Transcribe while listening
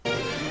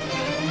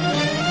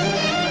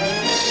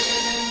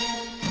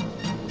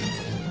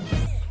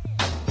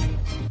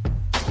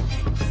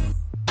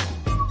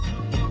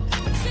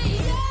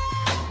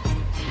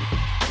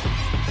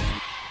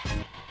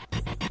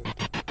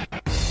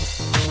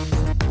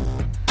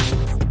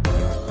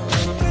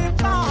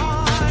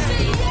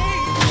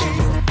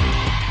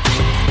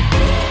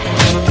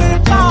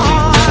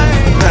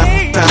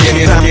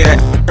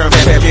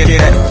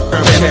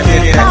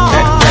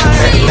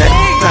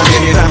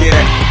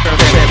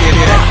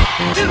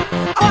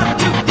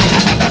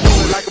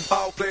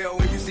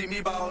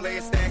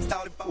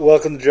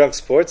Welcome to Drunk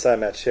Sports. I'm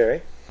Matt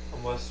Sherry.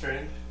 I'm Wes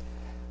Strange.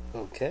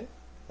 Okay.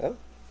 Oh,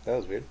 that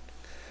was weird.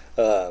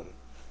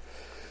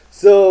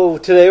 So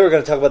today we're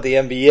going to talk about the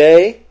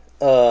NBA,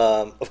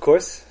 of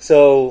course.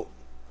 So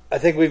I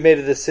think we've made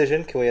a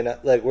decision. Can we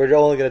we're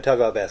only going to talk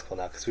about basketball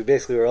now because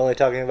we were only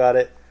talking about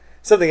it.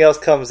 Something else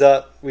comes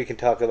up, we can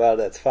talk about it.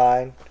 That's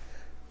fine.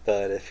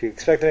 But if you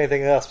expect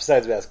anything else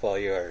besides basketball,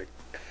 you're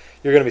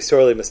going to be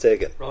sorely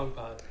mistaken. Wrong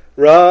pod.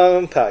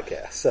 Wrong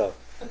podcast. So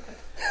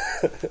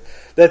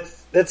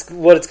that's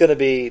what it's going to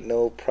be.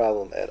 No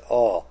problem at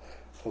all.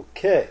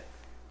 Okay.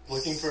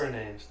 Looking for a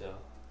name still.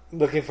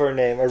 Looking for a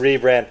name, a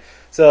rebrand.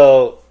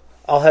 So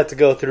I'll have to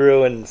go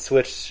through and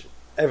switch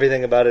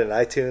everything about it in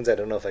iTunes. I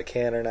don't know if I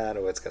can or not,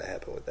 or what's going to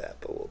happen with that,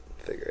 but we'll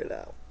figure it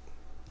out.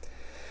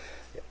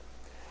 Yeah.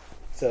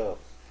 So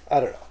I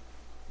don't know.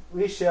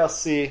 We shall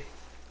see.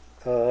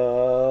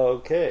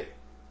 Okay.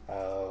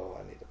 Oh,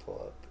 I need to pull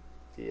up.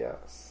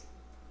 Yes.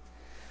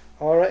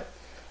 All right.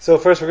 So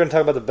first we're going to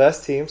talk about the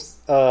best teams.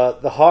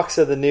 The Hawks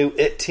are the new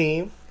IT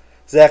team.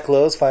 Zach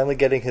Lowe's finally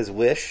getting his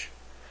wish.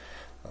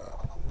 I'm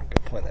going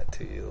to point that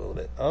to you a little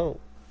bit. Oh,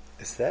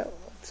 is that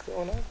what's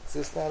going on? Is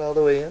this not all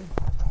the way in?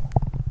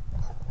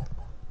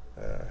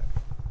 All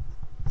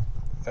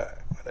right,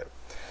 whatever.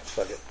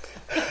 Fuck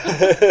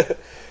it.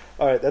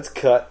 All right, that's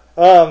cut.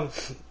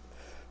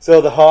 So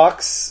the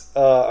Hawks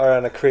are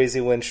on a crazy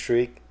win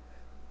streak,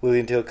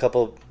 losing to a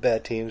couple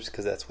bad teams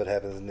because that's what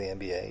happens in the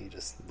NBA. You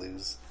just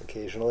lose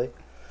occasionally.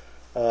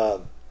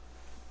 And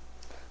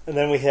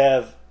then we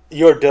have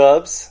your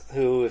Dubs,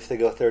 who, if they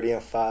go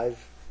 30-5,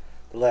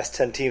 the last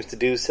 10 teams to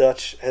do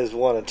such has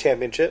won a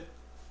championship.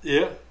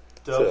 Yeah,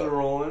 Dubs are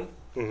rolling.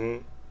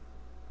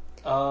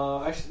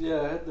 Mm-hmm. Actually,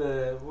 yeah, I had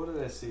what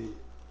did I see?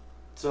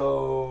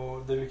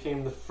 So they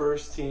became the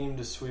first team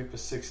to sweep a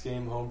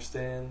 6-game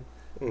homestand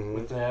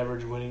with an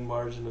average winning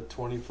margin of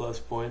 20-plus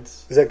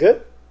points. Is that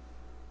good?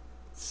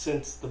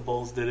 Since the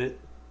Bulls did it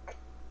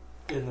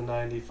in the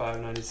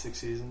 95-96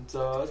 season.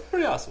 So it's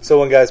pretty awesome. So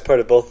one guy's part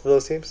of both of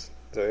those teams? Is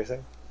that what you're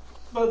saying?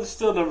 But they're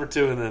still number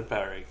 2 in the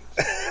power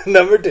rankings.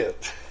 Number 2.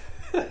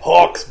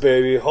 Hawks,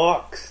 baby,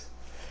 Hawks.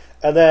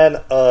 And then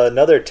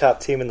another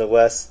top team in the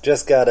West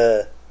just got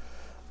a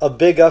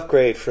big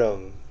upgrade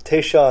from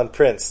Tayshaun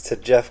Prince to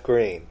Jeff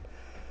Green.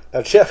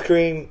 Now, Jeff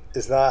Green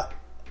is not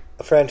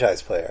a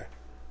franchise player.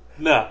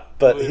 No,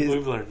 but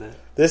we've learned that.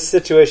 This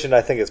situation,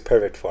 I think, is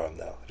perfect for him,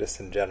 though, just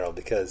in general,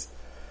 because,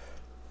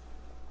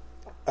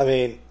 I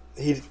mean,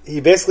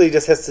 he basically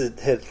just has to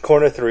hit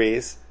corner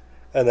threes,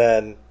 and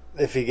then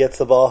if he gets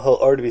the ball, he'll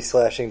already be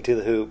slashing to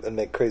the hoop and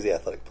make crazy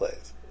athletic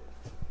plays.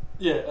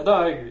 Yeah, no,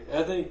 I agree.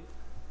 I think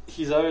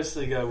he's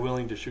obviously a guy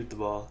willing to shoot the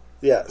ball.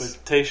 Yes.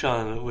 But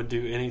Tayshaun would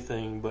do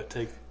anything but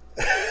take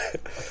a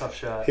tough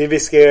shot. He'd be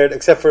scared,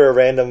 except for a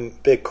random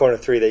big corner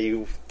three that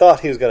you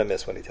thought he was going to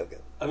miss when he took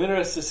it. I'm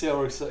interested to see how it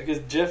works out, because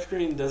Jeff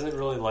Green doesn't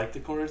really like the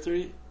corner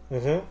three.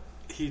 Mm-hmm.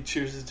 He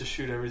chooses to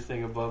shoot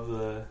everything above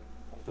the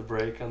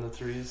break on the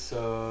threes,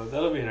 so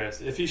that'll be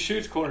interesting. If he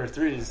shoots corner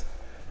threes,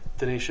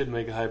 then he should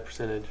make a high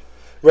percentage.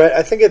 Right,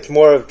 I think it's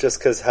more of just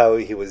because how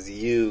he was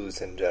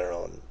used in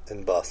general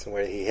in Boston,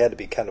 where he had to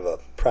be kind of a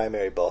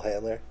primary ball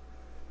handler.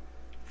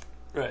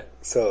 Right.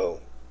 So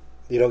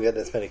you don't get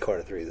as many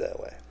corner threes that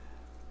way.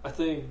 I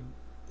think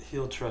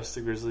he'll trust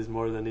the Grizzlies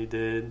more than he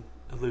did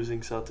a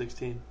losing Celtics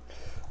team.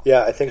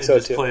 Yeah, I think so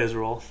just too. Play his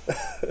role.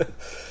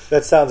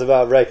 That sounds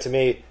about right to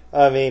me.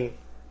 I mean,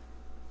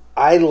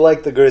 I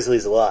like the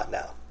Grizzlies a lot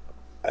now.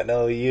 I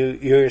know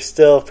you're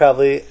still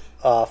probably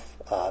off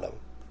on them.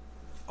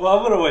 Well,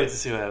 I'm gonna wait to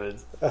see what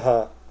happens.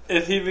 Uh-huh.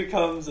 If he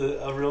becomes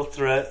a real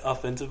threat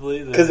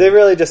offensively, because they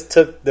really just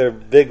took their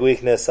big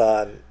weakness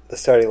on the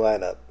starting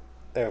lineup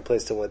and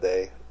replaced him with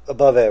a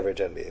above average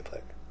NBA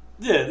player.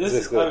 Yeah,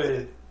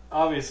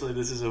 obviously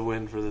this is a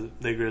win for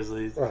the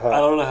Grizzlies. Uh-huh. I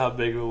don't know how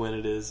big of a win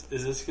it is.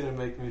 Is this going to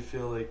make me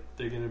feel like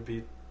they're going to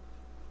beat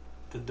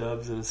the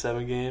Dubs in a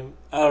 7-game?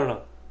 I don't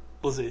know.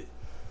 We'll see.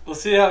 We'll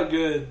see how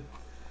good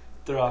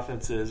their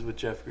offense is with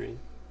Jeff Green.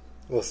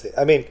 We'll see.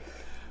 I mean,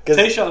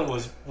 Tayshaun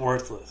was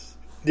worthless.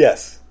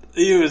 Yes.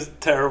 He was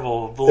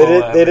terrible.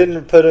 They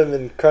didn't put him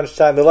in crunch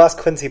time. They lost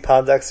Quincy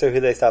Pondexter, who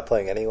they stopped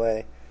playing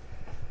anyway.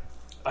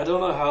 I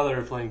don't know how they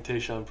were playing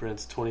Tayshaun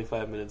Prince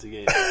 25 minutes a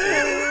game.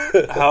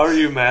 How are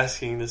you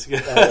masking this guy?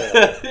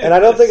 And I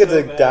don't think it's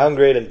a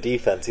downgrade in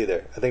defense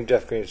either. I think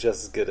Jeff Green's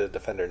just as good a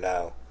defender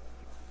now.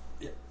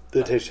 Yeah.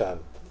 The Tayshaun.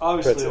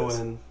 Obviously a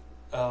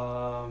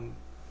win.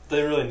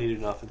 They really needed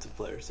an offensive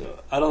player, so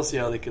I don't see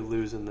how they could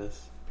lose in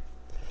this.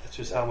 It's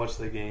just how much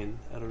they gain.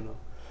 I don't know.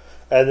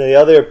 And the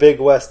other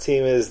big West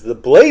team is the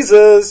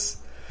Blazers.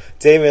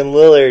 Damian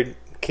Lillard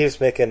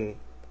keeps making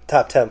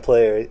top 10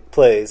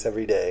 plays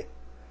every day.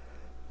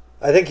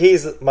 I think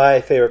he's my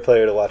favorite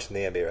player to watch in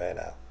the NBA right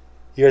now.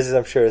 Yours,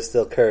 I'm sure, is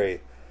still Curry.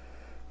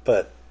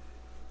 But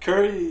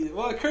Curry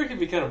can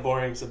be kind of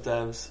boring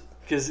sometimes.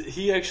 Because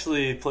he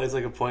actually plays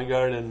like a point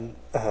guard, and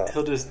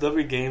there'll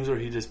be games where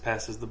he just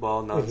passes the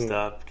ball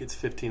nonstop, gets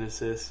 15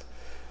 assists.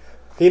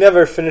 He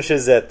never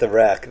finishes at the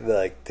rack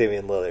like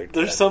Damian Lillard.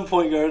 There's some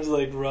point guards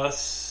like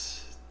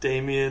Russ,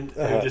 Damian,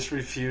 who just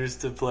refuse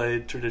to play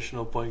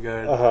traditional point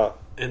guard,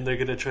 and they're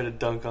gonna try to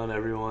dunk on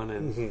everyone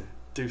and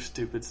do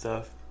stupid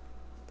stuff.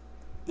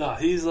 No,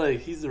 he's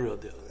the real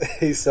deal.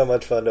 He's so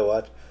much fun to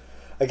watch.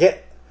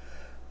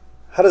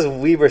 How does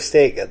Weber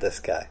State get this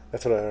guy?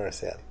 That's what I don't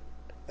understand.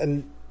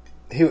 And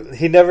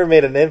he never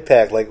made an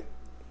impact. Like,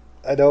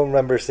 I don't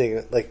remember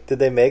seeing. Like, did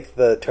they make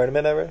the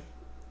tournament ever?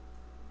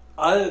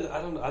 I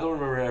don't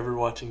remember ever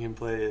watching him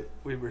play at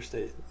Weber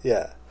State.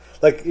 Yeah,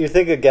 like you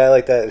think a guy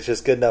like that is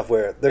just good enough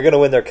where they're going to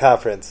win their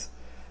conference,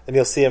 and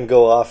you'll see him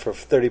go off for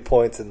 30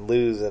 points and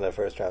lose in a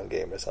first round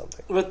game or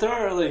something. But there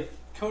are like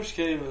Coach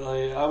K.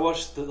 Like I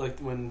watched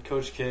when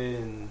Coach K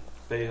and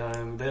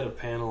Boeheim, they had a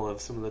panel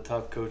of some of the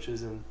top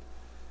coaches, and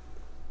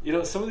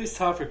some of these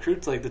top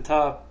recruits, like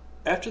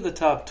after the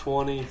top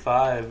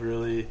 25,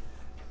 really,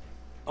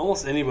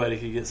 almost anybody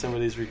could get some of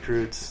these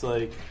recruits,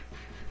 like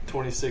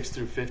 26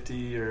 through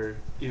 50 or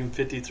even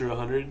 50 through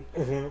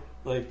 100.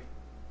 Like,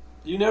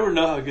 you never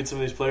know how good some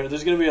of these players.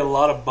 There's going to be a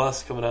lot of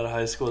busts coming out of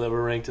high school that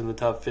were ranked in the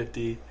top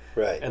 50.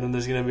 Right. And then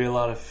there's going to be a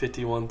lot of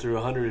 51 through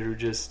 100 who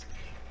just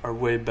are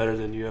way better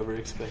than you ever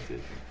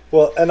expected.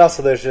 Well, and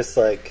also there's just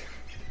like,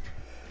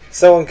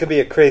 someone could be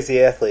a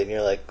crazy athlete, and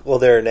you're like, well,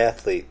 they're an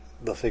athlete.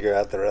 They'll figure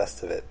out the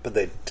rest of it, but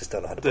they just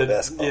don't know how to play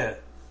basketball. Yeah.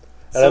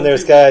 And then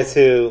there's guys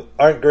who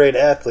aren't great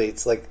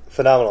athletes, like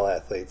phenomenal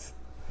athletes,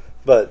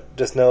 but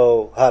just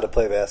know how to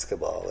play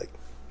basketball. Like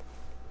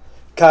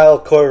Kyle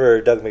Korver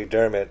or Doug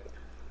McDermott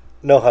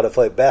know how to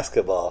play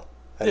basketball.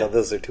 I know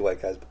those are two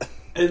white guys, but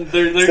and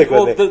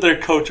they're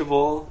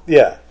coachable.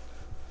 Yeah,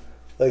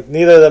 like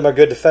neither of them are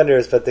good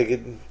defenders, but they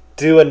can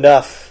do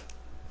enough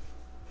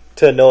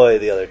to annoy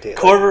the other team.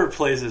 Korver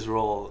plays his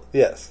role.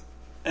 Yes,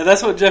 and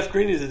that's what Jeff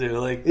Green needs to do.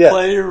 Like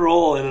play your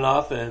role in an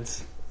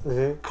offense.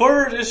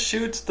 Korver just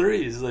shoots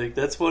threes. Like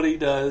that's what he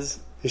does.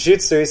 He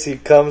shoots threes. He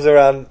comes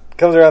around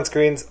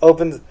screens,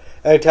 opens.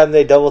 Anytime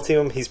they double team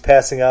him, he's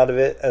passing out of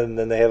it, and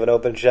then they have an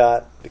open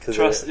shot because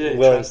they're a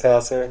willing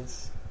passer.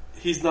 Offense.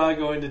 He's not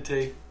going to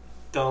take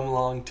dumb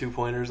long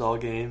 2-pointers all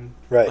game,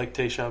 right? Like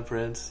Tayshaun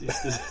Prince.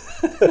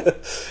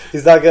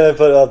 He's not going to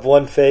put up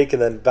one fake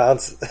and then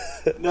bounce.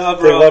 No,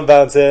 bro. Take one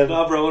bounce in.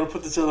 No, bro. I want to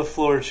put this on the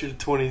floor and shoot a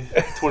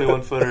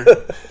 21 footer.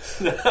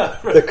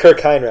 The Kirk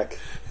Heinrich.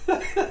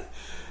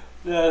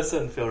 No, this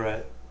doesn't feel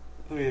right.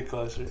 Let me get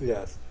closer.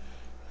 Yes.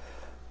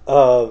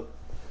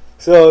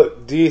 So,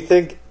 do you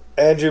think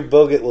Andrew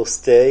Bogut will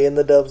stay in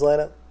the Dubs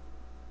lineup?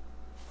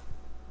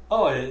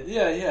 Oh,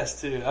 yeah, he has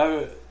to.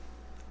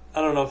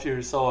 I don't know if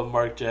you saw what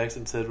Mark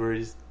Jackson said where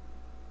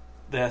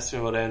they asked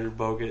him about Andrew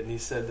Bogut, and he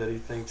said that he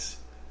thinks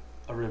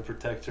a rim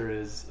protector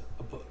is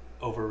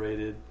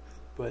overrated.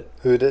 But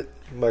who did?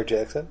 Mark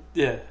Jackson?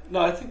 Yeah. No,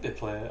 I think they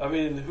play. I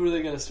mean, who are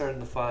they going to start in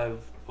the 5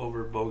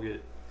 over Bogut?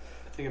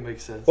 I think it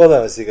makes sense. Well,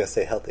 no, is he going to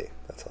stay healthy?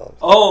 That's all.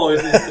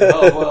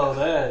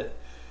 That.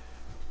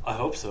 I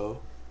hope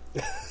so.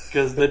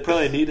 Because they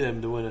probably need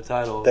him to win a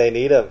title. They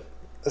need him.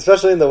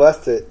 Especially in the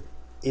West,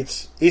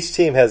 each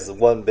team has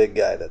one big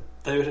guy that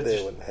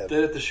wouldn't have.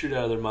 They'd have to shoot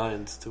out of their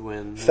minds to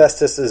win.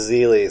 Festus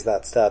Ezeli is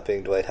not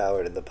stopping Dwight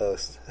Howard in the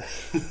post.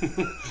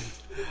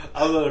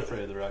 I'm not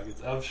afraid of the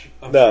Rockets. I'm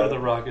sure the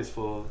Rockets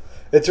will.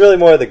 It's really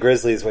more the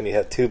Grizzlies when you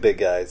have two big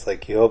guys.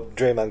 Like, you hope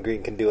Draymond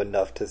Green can do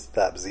enough to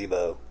stop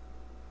Zebo.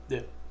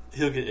 Yeah,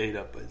 he'll get ate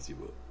up by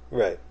Zebo.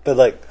 Right, but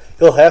like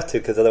he'll have to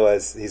because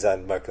otherwise he's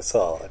on Marc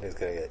Gasol and he's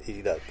going to get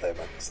eaten up by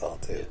Marc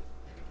Gasol too. Yeah.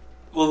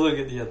 Well,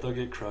 they'll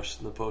get crushed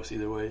in the post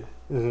either way.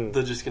 Mm-hmm.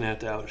 They're just going to have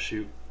to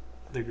outshoot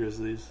the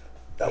Grizzlies.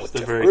 Which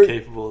they're very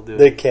capable of doing.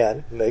 They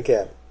can.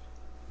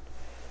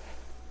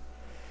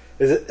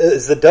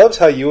 Is the Dubs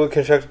how you would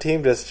construct a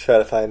team? Just try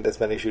to find as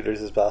many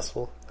shooters as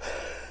possible.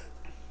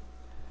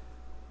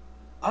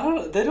 I don't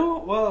know. They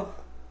don't. Well,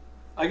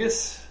 I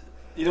guess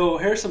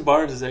Harrison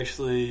Barnes is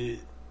actually.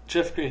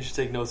 Jeff Green should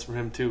take notes from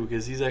him too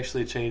because he's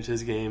actually changed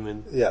his game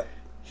and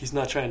he's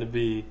not trying to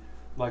be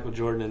Michael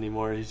Jordan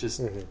anymore. He's just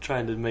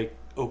trying to make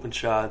open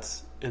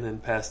shots and then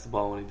pass the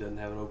ball when he doesn't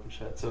have an open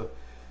shot. So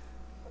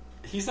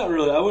he's not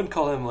really. I wouldn't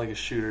call him like a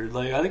shooter.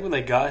 Like I think when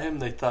they got him,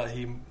 they thought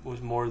he was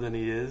more than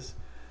he is.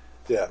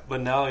 Yeah. But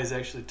now he's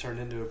actually turned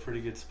into a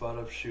pretty good spot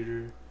up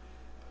shooter.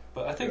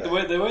 But I think the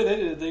way they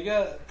did it, they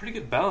got pretty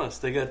good balance.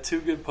 They got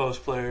 2 good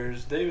post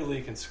players. David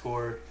Lee can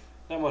score.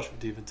 Not much of a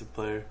defensive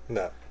player.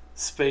 No.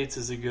 Spates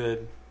is a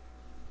good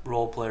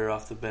role player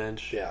off the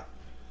bench. Yeah.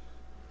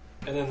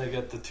 And then they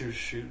got the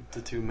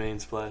two main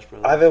Splash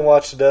Brothers. I haven't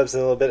watched the Dubs in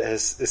a little bit.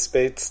 Is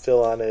Spates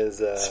still on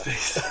his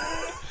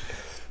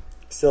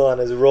still on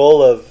his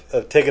role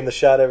of taking the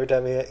shot every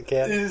time he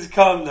can? He's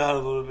calmed down a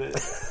little bit.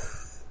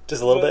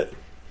 Just a little bit?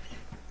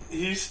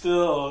 He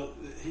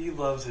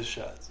loves his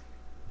shots.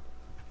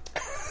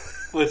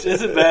 Which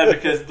isn't bad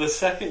because the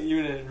second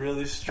unit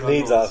really struggles.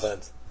 Needs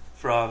offense.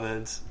 For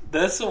offense.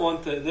 That's the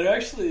one thing. They're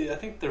actually, I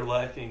think they're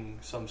lacking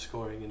some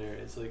scoring in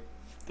areas. Like,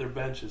 their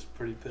bench is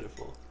pretty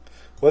pitiful.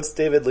 What's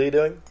David Lee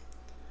doing?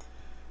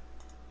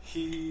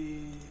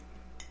 He's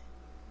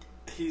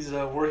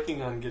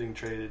working on getting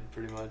traded,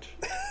 pretty much.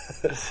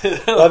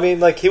 Well, I mean,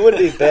 like, he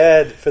wouldn't be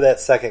bad for that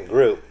second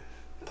group.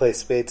 Play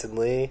Spates and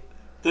Lee.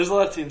 There's a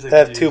lot of teams that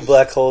have could two use...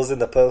 black holes in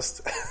the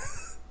post.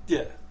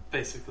 Yeah,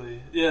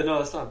 basically. Yeah, no,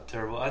 that's not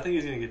terrible. I think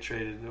he's going to get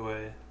traded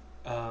away.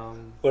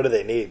 What do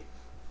they need?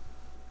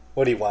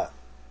 What do you want?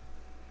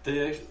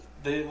 They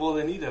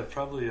need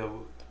probably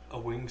a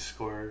wing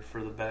scorer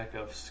for the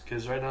backups,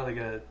 because right now they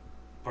got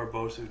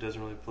Barbosa, who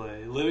doesn't really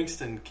play.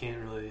 Livingston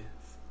can't really.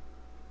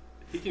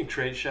 He can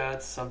create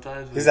shots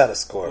sometimes. He's not a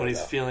scorer when he's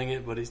though. feeling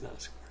it, but he's not a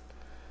scorer.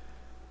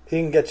 He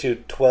can get you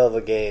 12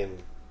 a game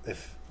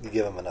if you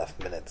give him enough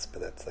minutes,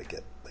 but that's like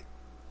it. Like,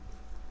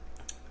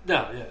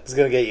 no, yeah, he's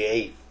gonna get you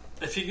 8.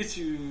 If he gets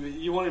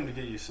you want him to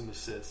get you some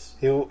assists.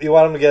 You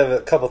want him to give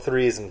a couple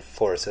threes and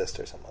 4 assists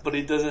or something. But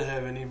he doesn't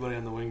have anybody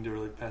on the wing to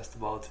really pass the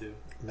ball to.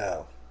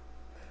 No,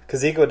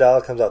 because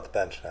Iguodala comes off the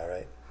bench now,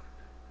 right?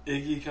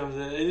 Iggy comes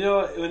in, and you know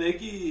what? When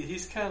Iggy,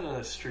 he's kind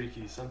of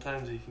streaky.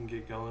 Sometimes he can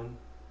get going,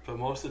 but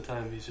most of the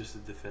time he's just a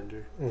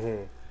defender.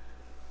 Mm-hmm.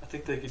 I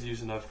think they could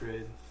use an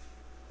upgrade.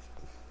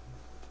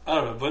 I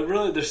don't know, but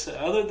really, there's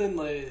other than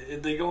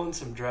like they go in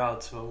some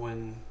droughts. But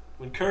when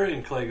Curry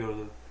and Clay go to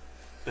the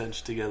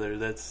bench together,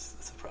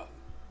 that's a problem.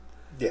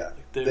 Yeah,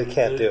 they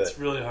can't do it. It's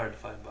really hard to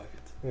find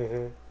buckets.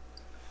 Mm-hmm.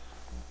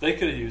 They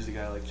could have used a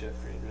guy like Jeff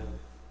Green,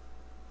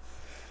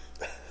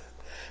 really.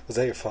 Was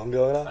that your phone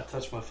going I on?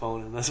 touched my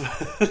phone and that's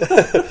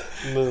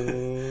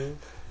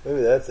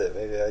Maybe that's it.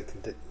 Maybe I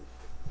can.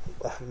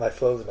 My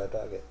phone's in my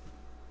pocket.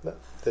 No,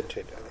 didn't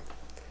change anything.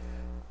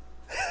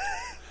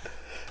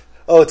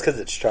 Oh, it's because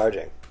it's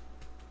charging.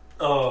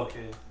 Oh,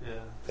 okay.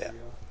 Yeah. Yeah.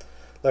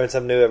 Learn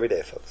something new every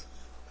day, folks.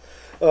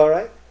 All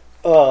right.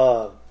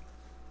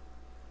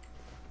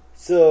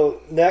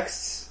 So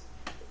next,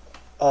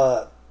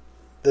 the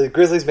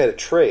Grizzlies made a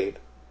trade.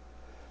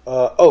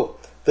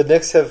 The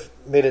Knicks have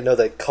made it known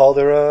that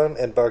Calderon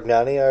and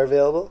Bargnani are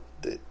available.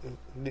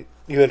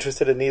 You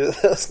interested in either of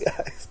those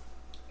guys?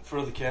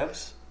 For the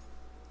Cavs?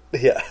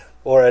 Yeah,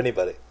 or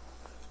anybody.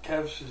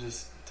 Cavs should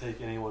just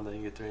take anyone they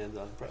can get their hands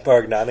on. Probably.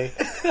 Bargnani.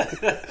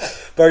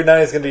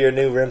 Bargnani's going to be your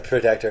new rim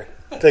protector.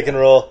 Pick and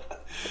roll.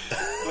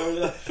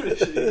 I'm pretty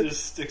sure he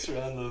just sticks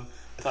around the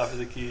top of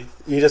the key.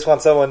 You just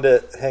want someone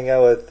to hang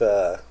out with,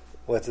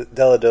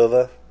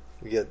 Deladova?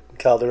 You get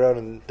Calderon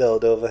and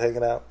Deladova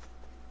hanging out?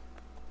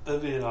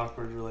 That'd be an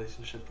awkward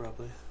relationship,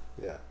 probably.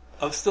 Yeah.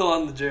 I'm still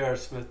on the J.R.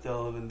 Smith,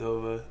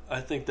 Deladova.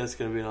 I think that's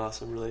going to be an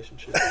awesome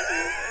relationship.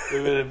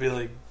 We're going to be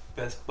like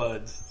best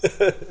buds.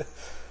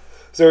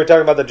 So we're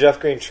talking about the Jeff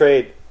Green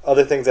trade.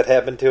 Other things that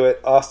happened to it.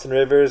 Austin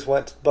Rivers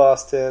went to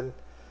Boston.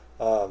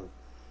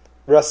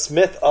 Russ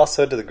Smith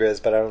also to the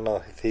Grizz, but I don't know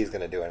if he's going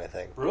to do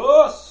anything.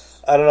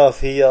 Russ! I don't know if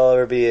he'll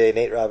ever be a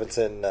Nate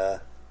Robinson,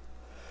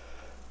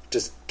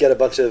 just get a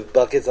bunch of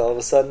buckets all of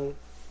a sudden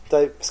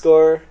type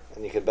scorer,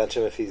 and you can bench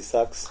him if he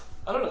sucks.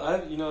 I don't know. I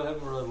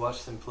haven't really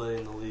watched him play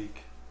in the league.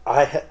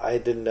 I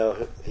didn't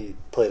know he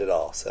played at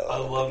all. So I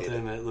loved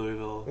him at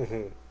Louisville.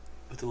 Mm-hmm.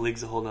 But the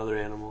league's a whole other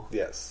animal.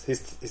 Yes,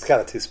 he's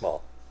kind of too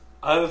small.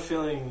 I have a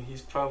feeling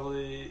he's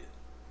probably.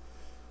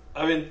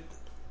 I mean,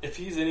 if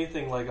he's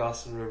anything like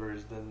Austin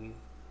Rivers, then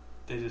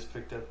they just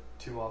picked up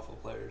 2 awful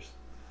players.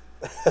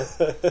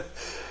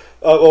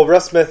 Well,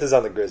 Russ Smith is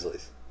on the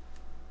Grizzlies.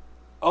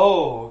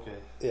 Oh, okay.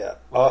 Yeah,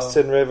 Well,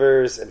 Austin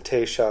Rivers and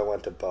Tayshaun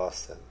went to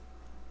Boston.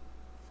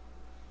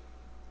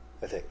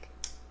 I think.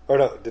 Or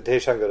no, did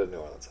Tayshaun go to New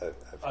Orleans?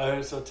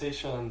 So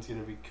Tayshaun's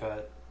going to be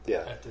cut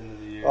Yeah. at the end of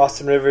the year.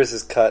 Austin Rivers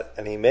is cut,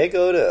 and he may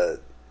go to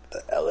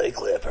the LA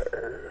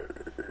Clippers.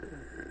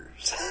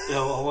 Yeah,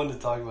 well, I wanted to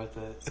talk about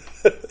that.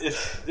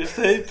 If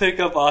they pick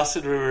up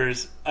Austin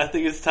Rivers, I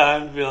think it's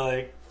time to be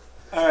like,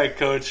 all right,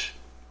 coach,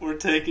 we're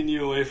taking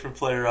you away from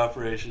player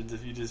operations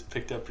if you just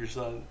picked up your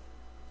son.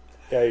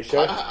 Yeah, you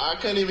sure? I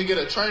couldn't even get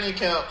a training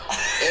camp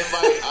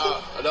invite.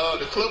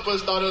 The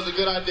Clippers thought it was a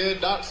good idea.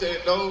 Doc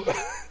said no.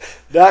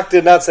 Doc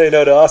did not say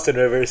no to Austin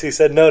Rivers. He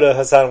said no to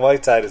Hassan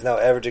Whiteside, who's now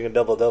averaging a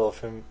double-double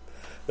from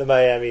the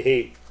Miami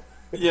Heat.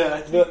 Yeah,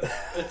 I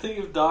think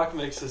if Doc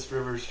makes this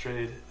Rivers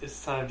trade,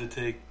 it's time to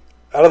take.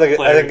 I think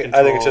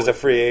it's just a control.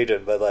 free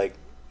agent, but like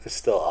it's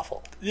still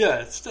awful.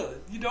 Yeah, it's still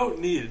you don't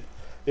need.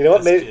 You know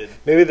what? This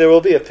Maybe there will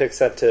be a pick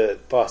sent to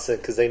Boston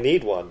because they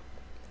need one.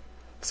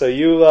 So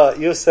you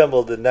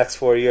assembled the next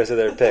 4 years of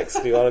their picks.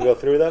 Do you want to go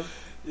through them?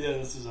 Yeah,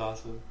 this is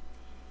awesome.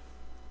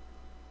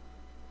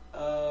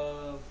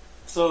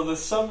 So the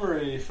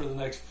summary for the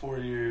next 4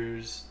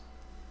 years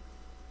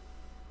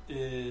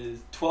is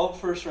 12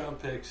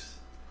 first-round picks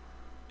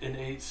and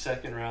 8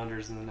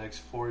 second-rounders in the next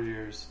 4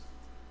 years.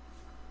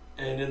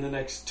 And in the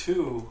next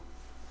 2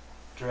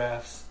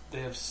 drafts,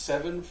 they have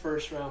 7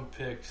 first-round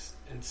picks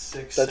and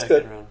 6 That's second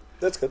good. round.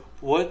 That's good.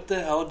 What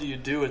the hell do you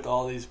do with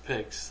all these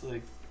picks?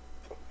 Like,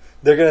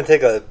 They're going to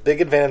take a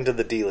big advantage of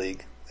the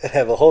D-League and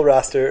have a whole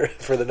roster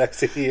for the next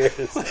 2 years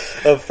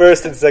of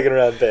first and second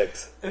round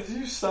picks. if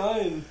you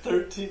sign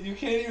 13, you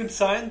can't even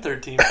sign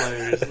 13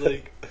 players.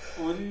 Like,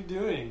 What are you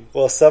doing?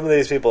 Well, some of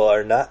these people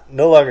are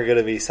no longer going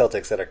to be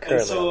Celtics that are currently.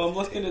 And so on I'm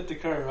looking at the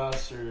current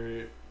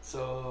roster.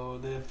 So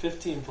they have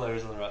 15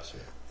 players on the roster.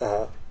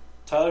 Uh-huh.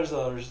 Tyler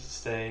Zeller's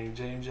staying.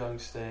 James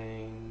Young's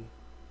staying.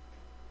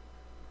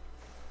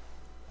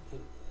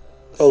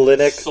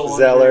 Olynyk,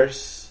 Zeller,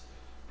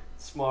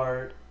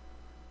 Smart,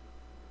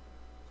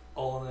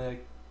 Olynyk,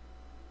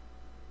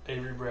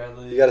 Avery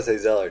Bradley. You got to say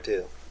Zeller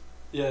too.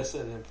 Yeah, I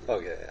said him.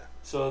 Okay, yeah.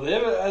 So they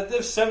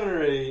have 7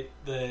 or 8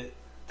 that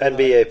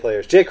NBA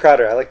players. Jay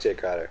Crowder, I like Jay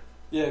Crowder.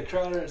 Yeah,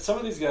 Crowder. Some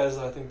of these guys,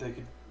 I think they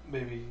could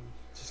maybe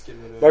just get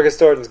rid of. Marcus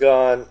Thornton's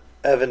gone.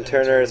 Evan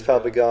Turner is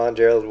probably gone.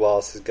 Gerald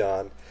Wallace is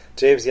gone.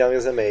 James Young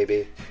is a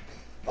maybe.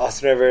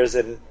 Austin Rivers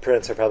and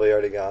Prince are probably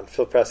already gone.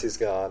 Phil Pressey's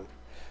gone.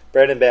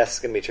 Brandon Bass is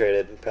going to be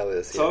traded probably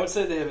this year. So I would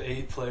say they have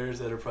 8 players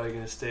that are probably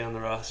going to stay on the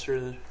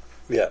roster.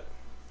 Yeah.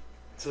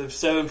 So they have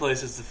 7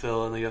 places to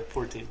fill, and they got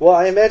 14. Well,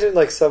 I imagine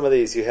like some of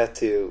these you have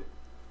to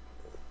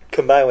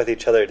combine with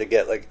each other to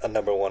get like a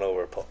number 1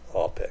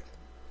 overall pick.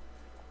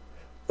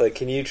 Like,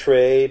 can you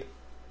trade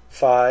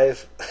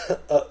 5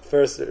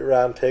 first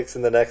round picks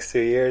in the next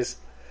 2 years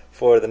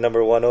for the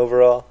number 1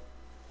 overall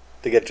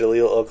to get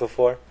Jahlil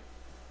Okafor?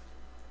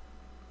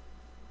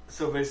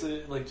 So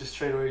basically, like, just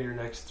trade away your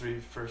next 3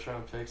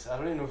 first-round picks. I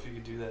don't even know if you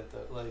could do that,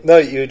 though. Like, No,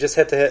 you just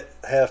have to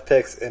have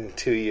picks in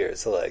 2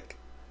 years. So, like,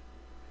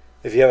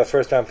 if you have a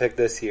first-round pick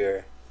this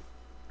year,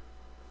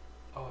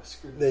 oh,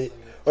 screw this thing.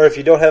 or if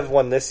you don't have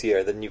one this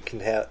year, then you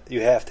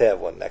have to have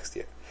one next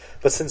year.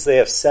 But since they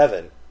have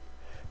 7,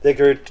 they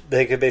could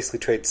basically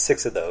trade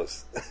 6 of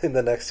those in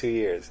the next 2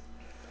 years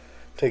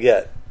to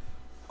get.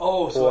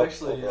 Oh, so Well,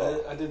 actually,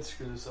 I did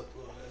screw this up a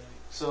little bit.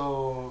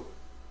 So,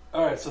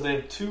 all right, so they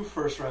have 2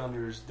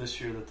 first-rounders this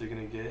year that they're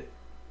going to get.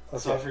 Okay.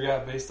 So I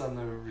forgot, based on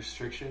the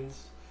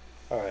restrictions.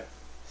 All right.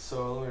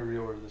 So let me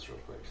reorder this real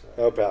quick. Sorry.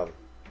 No problem.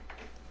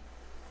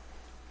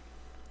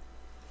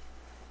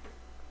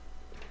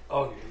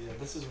 Okay, yeah,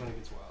 this is when it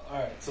gets wild. All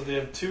right, so they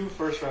have 2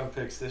 first-round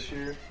picks this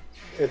year.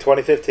 In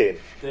 2015.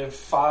 They have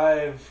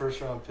 5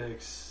 first-round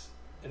picks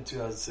in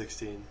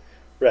 2016.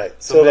 Right.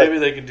 So maybe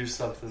they could do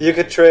something. You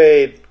could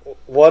trade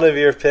one of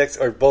your picks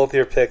or both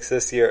your picks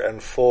this year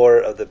and 4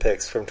 of the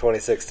picks from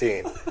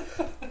 2016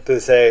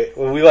 to say,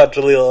 well, we want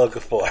Jahlil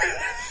Okafor.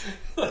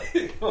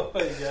 Like, oh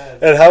my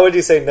God. And how would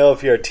you say no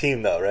if you're a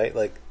team, though, right?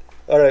 Like,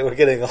 all right, we're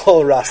getting a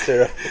whole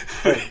roster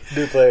of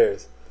new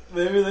players.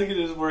 Maybe they could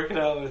just work it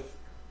out with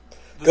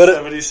the Go to,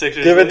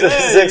 76ers. Give it to the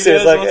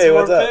Sixers. Like, hey,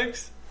 what's up?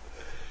 Picks?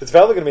 It's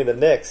probably going to be the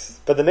Knicks.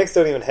 But the Knicks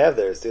don't even have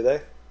theirs, do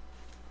they?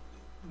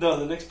 No,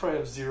 the Knicks probably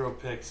have 0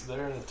 picks.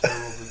 They're in a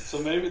terrible... So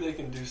maybe they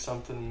can do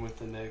something with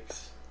the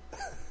Knicks.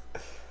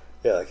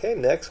 Yeah, like, hey,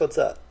 Knicks, what's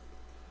up?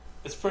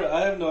 It's pretty.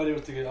 I have no idea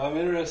what to get. I'm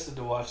interested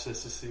to watch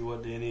this to see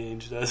what Danny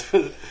Ainge does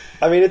with it.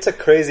 I mean, it's a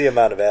crazy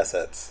amount of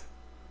assets.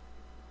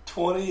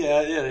 20,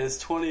 yeah, there's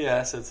 20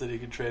 assets that he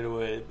could trade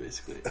away,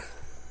 basically.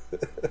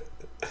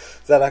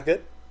 Is that not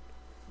good?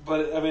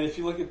 But, I mean, if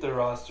you look at their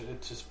roster,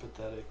 it's just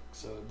pathetic.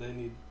 So they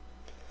need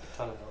a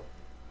ton of help.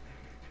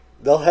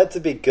 They'll have to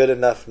be good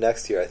enough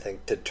next year, I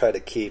think, to try to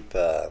keep,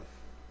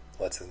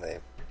 what's his name?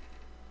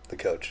 The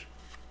coach.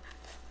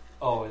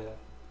 Oh, yeah.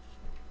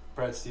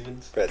 Brad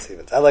Stevens. Brad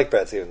Stevens. I like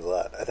Brad Stevens a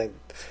lot. I think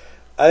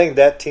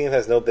that team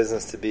has no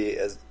business to be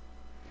as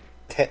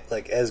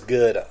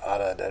good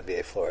on an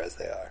NBA floor as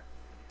they are.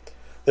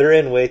 They're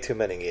in way too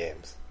many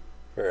games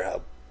for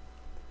how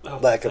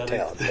lack of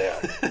talent they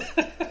are.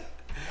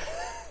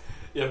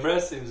 Yeah,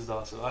 Brad Stevens is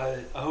awesome.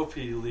 I hope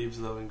he leaves,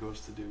 though, and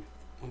goes to Duke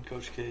when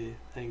Coach K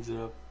hangs it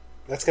up.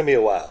 That's going to be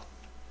a while.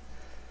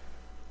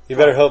 You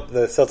better hope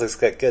the Celtics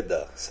get good,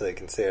 though, so he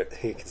can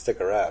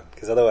stick around.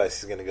 Because otherwise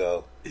he's going to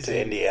go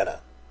to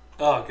Indiana.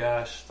 Oh,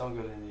 gosh. Don't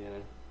go to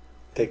Indiana.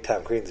 Take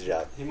Tom Crean's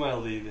job. He might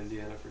leave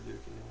Indiana for Duke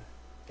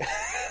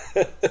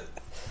anyway.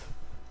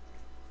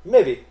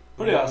 Maybe.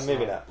 Pretty awesome.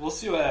 Maybe not. We'll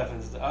see what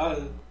happens.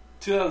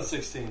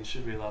 2016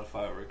 should be a lot of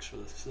fireworks for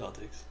the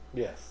Celtics.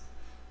 Yes.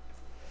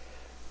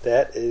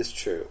 That is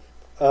true.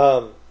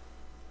 So,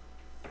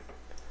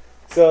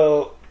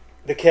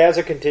 the Cavs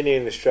are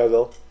continuing to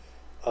struggle.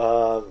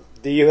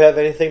 Do you have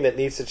anything that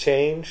needs to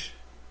change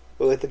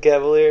with the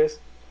Cavaliers?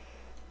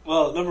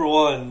 Well, number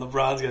one,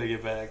 LeBron's got to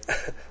get back.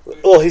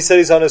 Well, he said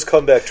he's on his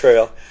comeback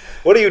trail.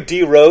 What are you,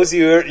 D. Rose?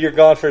 You're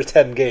gone for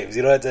 10 games.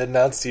 You don't have to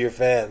announce to your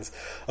fans,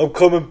 I'm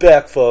coming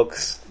back,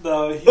 folks.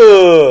 No,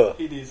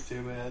 he needs to,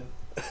 man.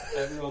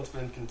 Everyone's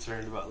been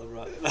concerned about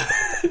LeBron.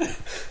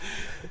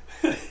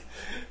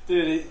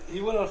 Dude,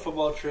 he went on a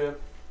football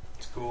trip.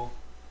 It's cool.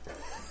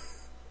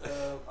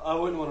 I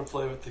wouldn't want to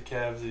play with the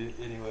Cavs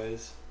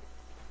anyways.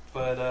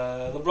 But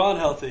LeBron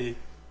healthy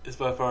is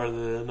by far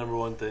the number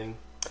one thing.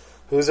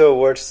 Who's a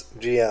worse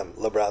GM,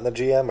 LeBron the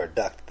GM or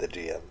Duck the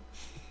GM?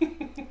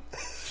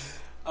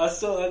 I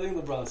think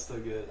LeBron's still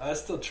good. I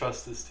still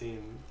trust this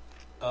team.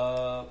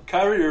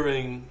 Kyrie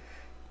Irving,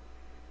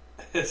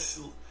 he's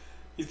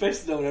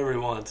basically done whatever he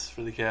wants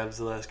for the Cavs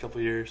the last couple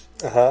of years.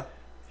 Uh-huh.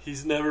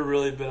 He's never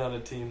really been on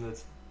a team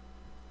that's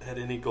had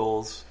any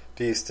goals.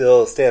 Do you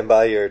still stand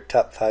by your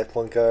top 5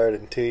 point guard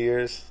in 2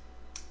 years?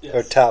 Yes.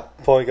 Or top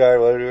point guard,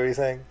 what were you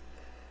saying?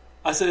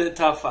 I said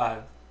top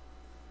 5.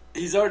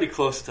 He's already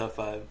close to top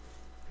 5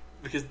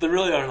 because there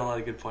really aren't a lot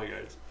of good point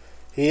guards.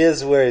 He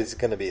is where he's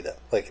going to be, though.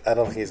 Like, I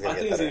don't think he's going I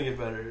to think get he's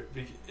better. going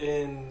to get better,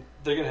 and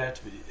they're going to have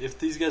to be. If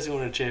these guys are going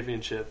to win a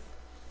championship,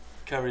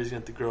 Kyrie's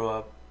going to have to grow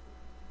up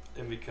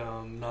and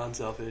become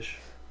non-selfish,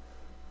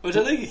 which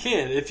I think he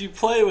can. If you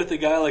play with a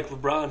guy like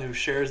LeBron who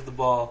shares the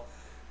ball,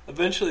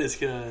 eventually it's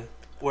going to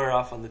wear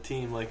off on the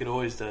team like it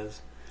always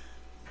does.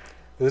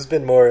 Who's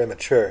been more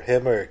immature,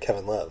 him or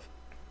Kevin Love?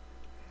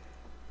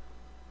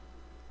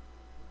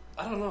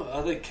 I don't know.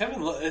 I think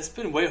Kevin Love, it's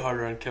been way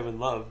harder on Kevin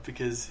Love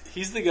because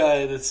he's the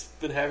guy that's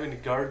been having to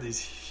guard these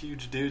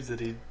huge dudes that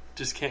he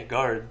just can't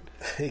guard.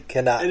 He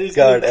cannot And he's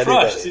guard getting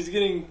crushed. anybody. He's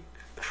getting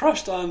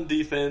crushed on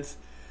defense,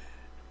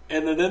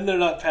 and then they're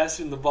not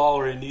passing the ball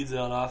where he needs it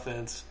on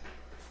offense.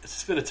 It's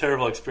just been a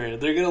terrible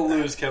experience. They're going to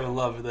lose Kevin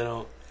Love if they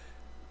don't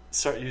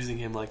start using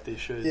him like they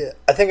should. Yeah,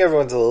 I think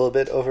everyone's a little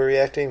bit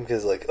overreacting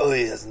because, like, oh,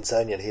 he hasn't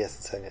signed yet.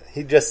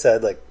 He just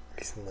said, like,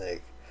 recently,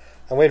 like,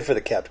 I'm waiting for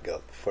the cap to go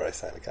up before I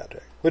sign a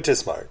contract, which is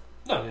smart.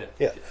 No, yeah.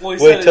 Yeah. Well,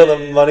 he Wait said till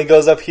the money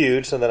goes up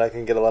huge, so then I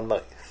can get a lot of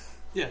money.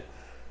 Yeah.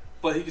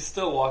 But he can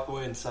still walk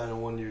away and sign a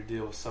 1-year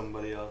deal with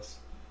somebody else.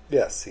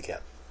 Yes, he can.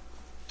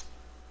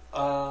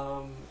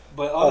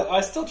 But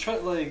I still try.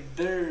 Like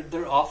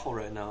they're awful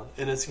right now,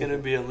 and it's going to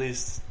be at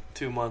least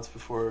 2 months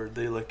before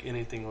they look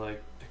anything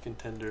like a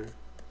contender.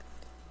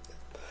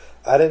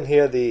 I didn't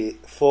hear the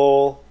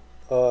full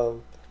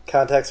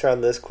context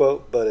around this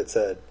quote, but it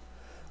said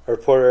a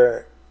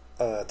reporter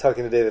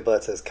talking to David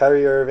Blatt says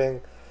Kyrie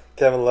Irving,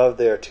 Kevin Love,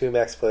 they are 2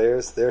 max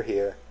players. They're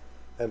here,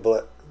 and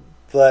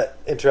Blatt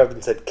interrupted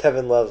and said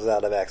Kevin Love's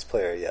not a max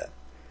player yet.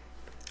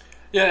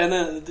 Yeah, and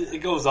then it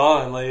goes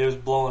on like it was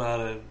blown out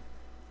of.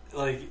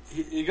 Like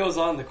he goes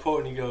on the quote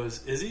and he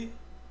goes, "Is he?"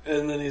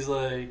 And then he's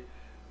like,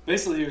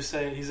 basically he was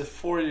saying he's a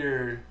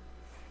 4-year,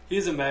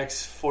 he's a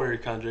max 4-year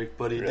contract,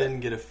 but he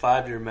didn't get a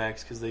 5-year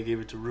max because they gave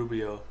it to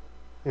Rubio.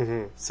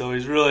 Mm-hmm. So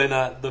he's really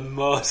not the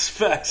most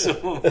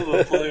maximum of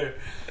a player.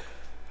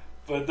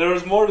 But there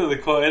was more to the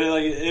quote, and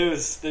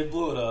they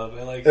blew it up,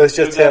 and like It was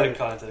just out him. of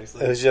context.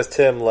 Like, It was just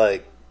him,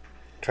 like,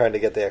 trying to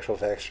get the actual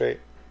facts straight.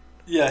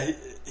 yeah,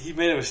 he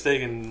made a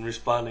mistake in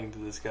responding to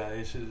this guy.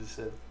 He should have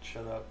said,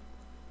 "Shut up."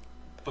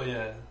 But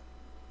yeah, it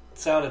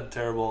sounded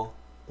terrible.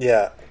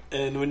 Yeah,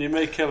 And when you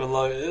make Kevin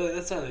Love,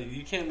 that's not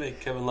you can't make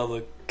Kevin Love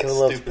look Kevin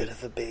Love's a stupid. bit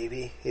of a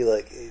baby.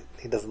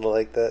 He doesn't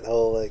like that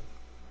whole, like,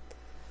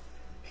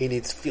 he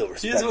needs to feel He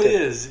respected. is what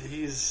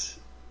he is.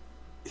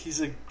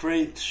 He's a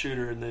great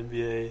shooter in the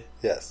NBA,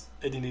 Yes.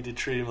 and you need to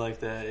treat him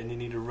like that, and you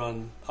need to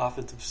run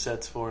offensive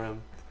sets for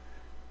him.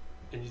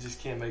 And you just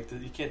can't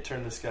you can't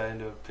turn this guy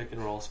into a pick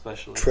and roll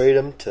specialist. Trade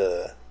him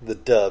to the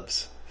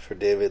Dubs for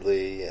David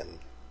Lee and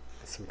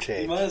some You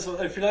change. might as well,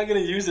 if you're not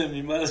going to use him,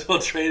 you might as well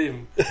trade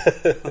him.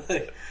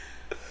 Like,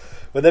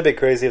 Wouldn't that be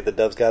crazy if the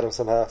Dubs got him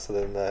somehow? So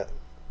then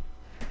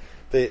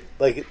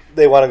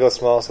they want to go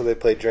small, so they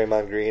play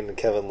Draymond Green and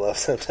Kevin Love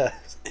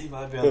sometimes. he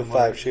might be on the With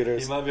market. 5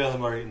 shooters. He might be on the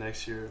market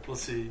next year. We'll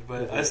see.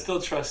 But I still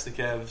trust the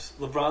Cavs.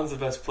 LeBron's the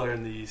best player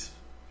in the East.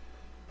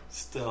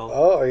 Still.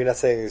 Oh, are you not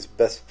saying he's the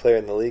best player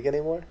in the league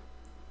anymore?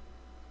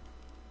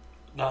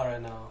 Not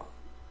right now.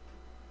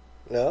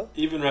 No?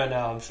 Even right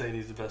now, I'm saying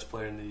he's the best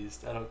player in the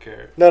East. I don't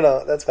care.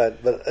 No, that's fine.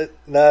 But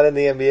not in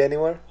the NBA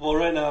anymore? Well,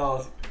 right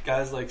now,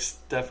 guys like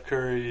Steph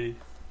Curry.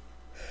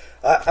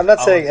 I'm not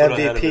I saying would put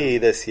ahead of MVP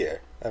him. this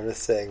year. I'm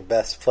just saying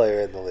best player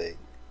in the league.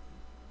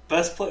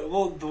 Best player.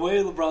 Well, the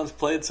way LeBron's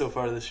played so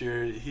far this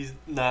year, he's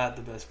not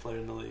the best player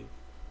in the league.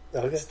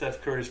 Okay.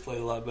 Steph Curry's played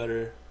a lot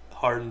better.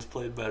 Harden's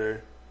played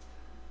better.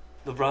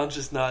 LeBron's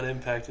just not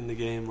impacting the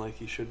game like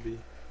he should be.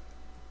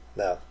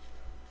 No.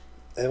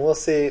 And we'll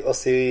see.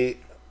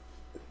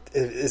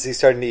 Is he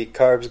starting to eat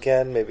carbs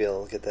again? Maybe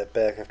he'll get that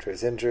back after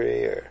his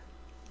injury, or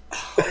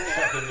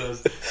Who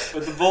knows?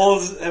 But the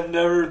Bulls have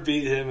never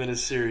beat him in a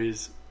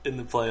series in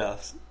the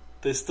playoffs.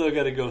 They still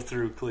got to go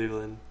through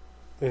Cleveland.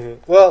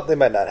 Mm-hmm. Well, they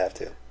might not have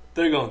to.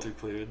 They're going through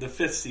Cleveland. The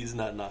 5th seed's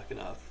not knocking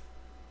off.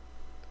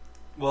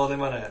 Well, they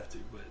might not have to,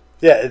 but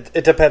Yeah,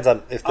 it depends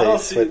on if they. I don't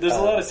see. switch There's a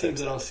on lot the of same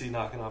teams I side. don't see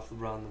knocking off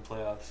LeBron in the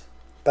playoffs.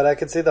 But I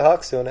could see the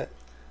Hawks doing it.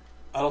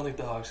 I don't think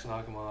the Hawks can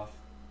knock him off.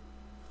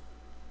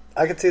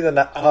 I could see the I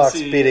don't Hawks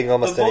see- beating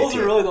almost the any Bulls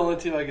team. are really the only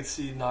team I could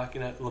see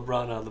knocking at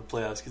LeBron out of the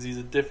playoffs because he's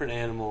a different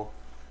animal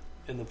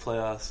in the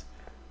playoffs.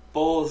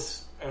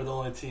 Bulls are the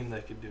only team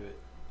that could do it,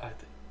 I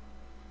think.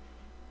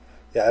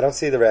 Yeah, I don't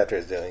see the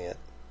Raptors doing it.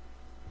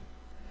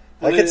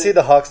 Well, I could they- see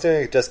the Hawks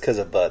doing it just because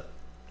of Bud.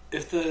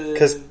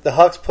 Because If the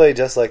Hawks play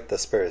just like the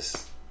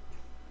Spurs.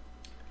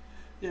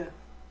 yeah,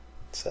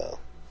 So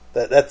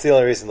that's the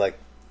only reason. Like,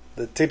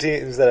 the 2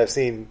 teams that I've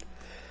seen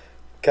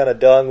kind of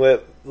dong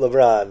whip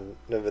LeBron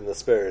have been the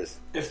Spurs.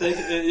 if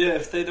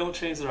they don't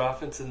change their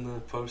offense in the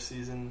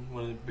postseason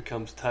when it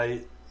becomes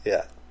tight,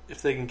 Yeah.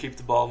 if they can keep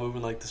the ball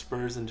moving like the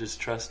Spurs and just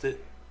trust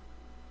it,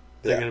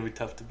 they're Yeah. going to be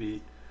tough to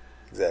beat.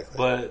 Exactly.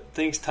 But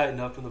things tighten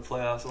up in the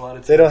playoffs. A lot of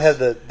teams, they don't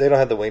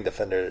have the wing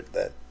defender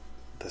that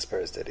the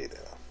Spurs did either.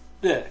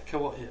 yeah,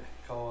 Kawhi. Yeah,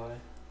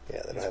 they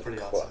don't He's have pretty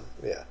Kawhi. awesome.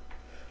 Yeah,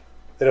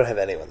 they don't have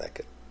anyone that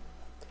good.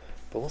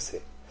 but we'll see.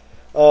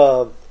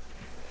 What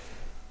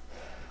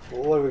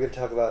are we going to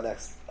talk about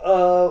next?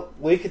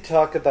 We could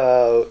talk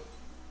about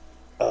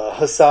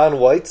Hassan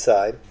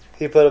Whiteside.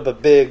 He put up a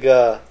big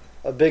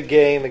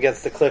game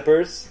against the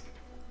Clippers,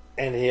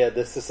 and he had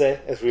this to say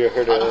as we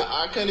heard earlier.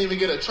 I couldn't even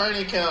get a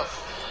training camp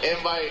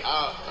invite.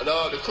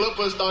 The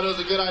Clippers thought it was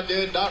a good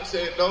idea. Doc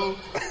said no.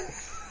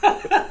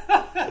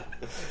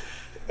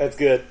 That's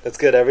good. That's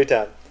good every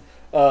time.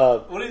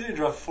 What did he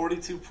drop?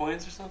 42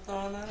 points or something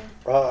on that?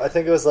 I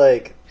think it was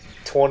like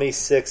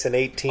 26 and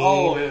 18.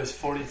 Oh, it was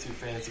 42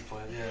 fantasy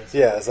points.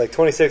 Yeah, it's like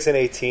 26 and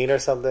 18 or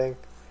something.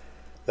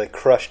 Like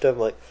crushed him.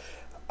 Like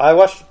I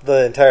watched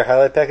the entire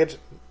highlight package.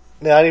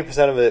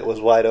 90% of it was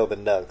wide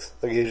open dunks.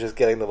 Like he was just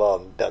getting the ball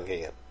and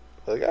dunking it.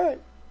 Like all right.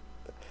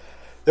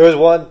 There was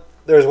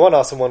one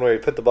awesome one where he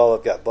put the ball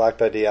up, got blocked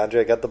by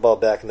DeAndre, got the ball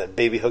back, and then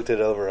baby hooked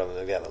it over him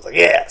again. I was like,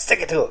 yeah,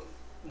 stick it to him.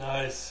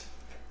 Nice.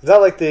 It's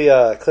not like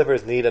the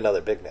Clippers need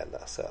another big man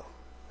though. So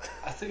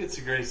I think it's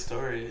a great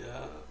story.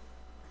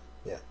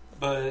 yeah.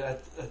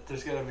 But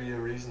there's got to be a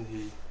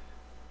reason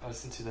I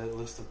sent you that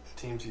list of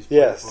teams he's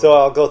played for. So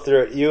I'll go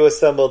through it. You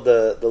assembled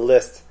the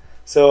list.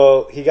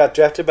 So he got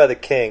drafted by the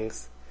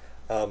Kings.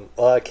 A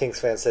lot of Kings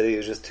fans said he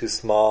was just too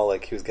small,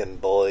 like he was getting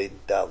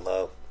bullied down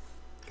low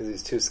because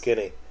he's too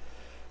skinny.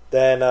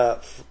 Then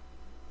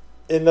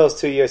in those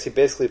 2 years, he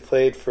basically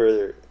played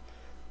for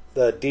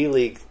the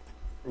D-League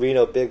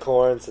Reno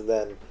Bighorns, and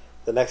then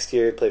the next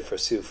year he played for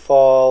Sioux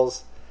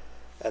Falls,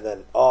 and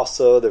then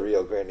also the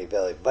Rio Grande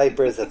Valley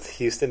Vipers. That's the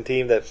Houston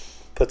team that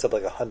puts up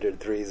like 100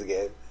 threes a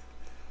game.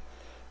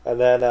 And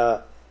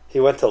then he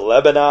went to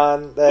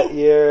Lebanon that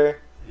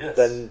year. Yes.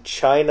 Then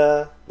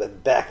China, then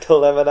back to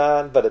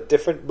Lebanon, but a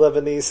different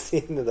Lebanese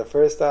team than the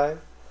first time.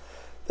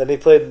 Then he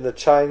played in the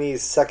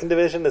Chinese second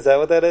division. Is that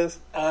what that is?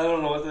 I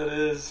don't know what that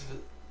is. But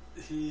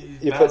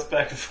he bounced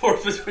back and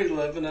forth between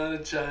Lebanon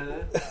and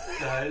China.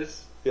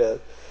 Nice. Yeah.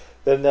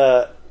 Then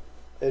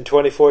in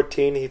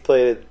 2014, he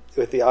played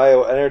with the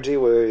Iowa Energy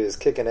where he was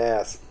kicking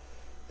ass.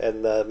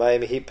 And the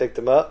Miami Heat picked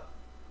him up.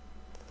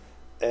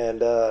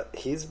 And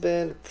he's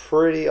been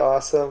pretty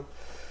awesome.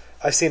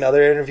 I've seen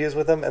other interviews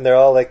with him, and they're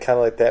all like kind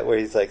of like that, where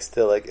he's like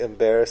still like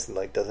embarrassed and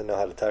like doesn't know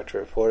how to talk to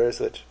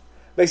reporters, which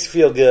makes you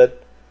feel good.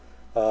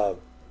 But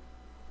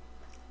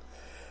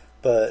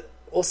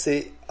we'll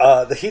see.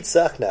 The Heat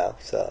suck now,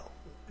 so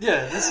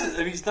yeah.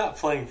 He's not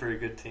playing for a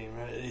good team,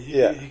 right?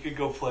 He could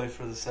go play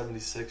for the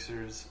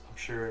 76ers, I'm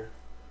sure.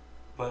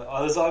 But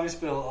there's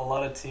obviously been a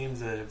lot of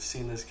teams that have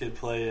seen this kid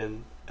play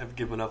and have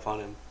given up on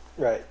him.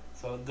 Right.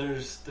 So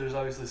there's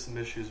obviously some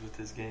issues with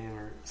his game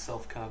or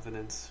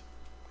self-confidence.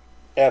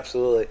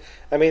 Absolutely.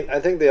 I mean, I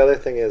think the other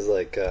thing is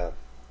like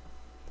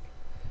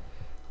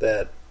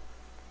that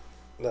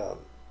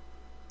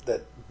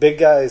big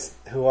guys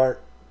who aren't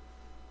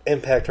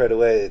impact right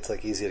away, it's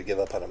like easy to give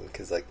up on them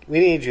because like we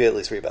need you to at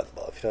least rebound the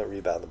ball. If you don't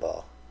rebound the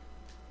ball,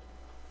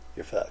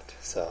 you're fucked.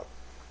 So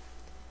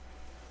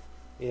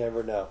you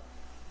never know.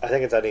 I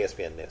think it's on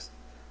ESPN News.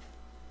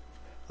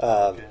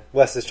 Okay.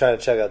 Wes is trying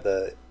to check out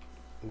the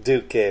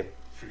Duke game.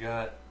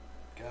 Forgot.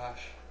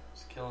 Gosh,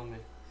 it's killing me.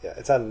 Yeah,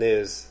 it's on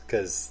news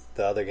because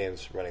the other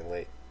game's running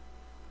late.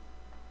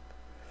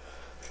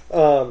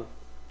 So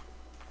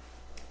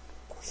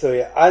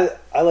yeah,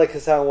 I like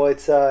Hassan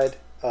Whiteside.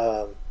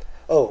 What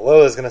I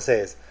was gonna say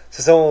is,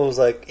 so someone was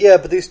like, "Yeah,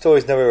 but these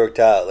stories never worked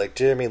out. Like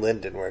Jeremy Lin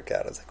didn't work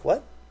out." I was like,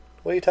 "What?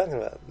 What are you talking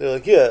about?" They're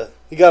like, "Yeah,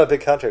 he got a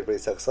big contract, but he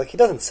sucks." Like he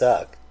doesn't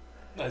suck.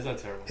 No, he's not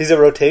terrible. He's a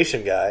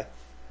rotation guy.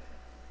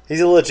 He's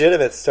a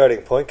legitimate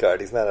starting point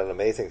guard. He's not an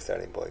amazing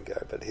starting point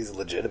guard, but he's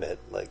legitimate.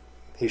 Like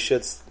he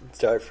should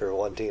start for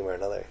one team or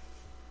another.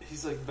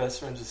 He's like best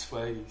friends with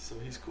Swaggy, so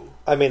he's cool.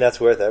 I mean, that's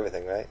worth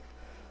everything, right?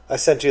 I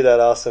sent you that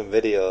awesome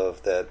video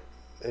of that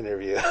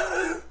interview.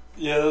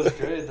 Yeah, that was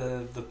great.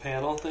 The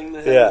panel thing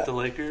they had with the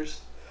Lakers.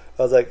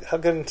 I was like, how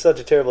can such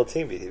a terrible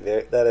team be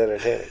that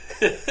entertaining?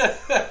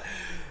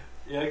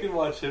 Yeah, I could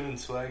watch him and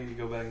Swaggy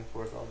go back and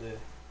forth all day.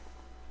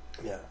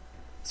 Yeah.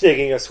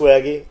 Speaking of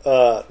Swaggy,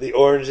 the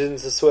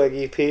origins of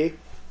Swaggy P.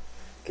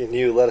 Can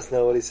you let us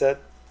know what he said?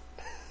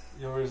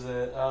 Yours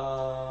it.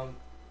 Oh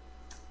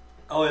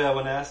yeah,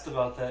 when asked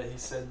about that, he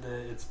said that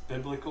it's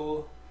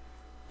biblical.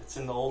 It's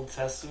in the Old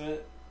Testament.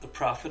 The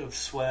prophet of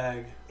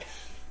swag.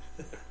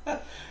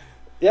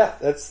 Yeah,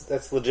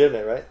 that's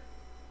legitimate, right?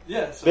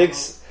 Yeah. So big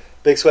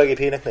Swaggy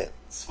P nickname.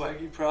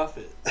 Swaggy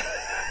prophet.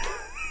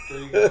 There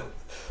you go.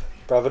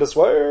 Prophet of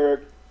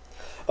swag.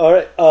 All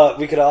right.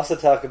 We could also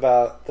talk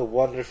about the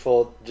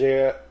wonderful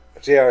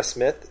J.R.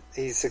 Smith.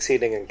 He's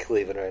succeeding in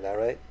Cleveland right now,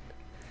 right?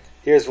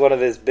 Here's one of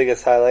his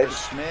biggest highlights.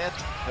 Smith,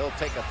 he'll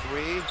take a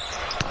three.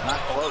 Not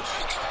close.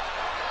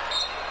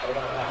 They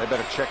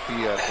better check the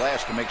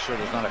glass to make sure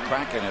there's not a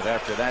crack in it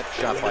after that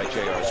shot by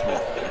J.R.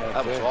 Smith.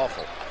 That was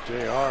awful.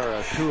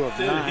 J.R. 2 of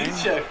 9. Heat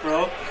check,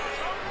 bro.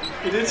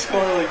 He did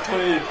score like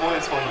 28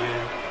 points one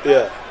game.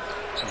 Yeah.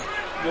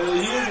 But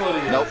he is what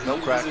he is. Nope, no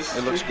crack. He's a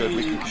It looks good.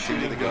 We can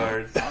continue the shooting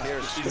guard.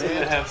 Here's He's Smith.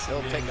 going to have some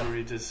He'll games take a where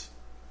he just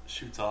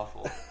shoots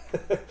awful.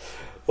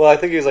 Well, I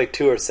think he was like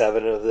 2 or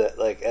 7 of that,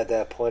 like at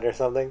that point or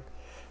something.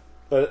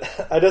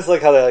 But I just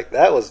like how they're like,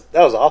 that was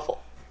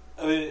awful.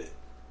 I mean,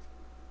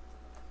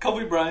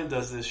 Kobe Bryant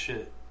does this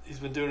shit. He's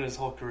been doing it his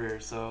whole career,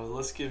 so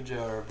let's give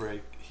JR a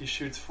break. He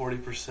shoots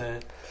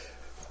 40%.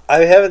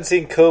 I haven't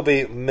seen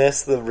Kobe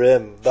miss the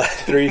rim by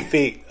 3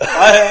 feet.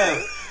 I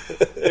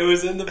have. It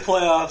was in the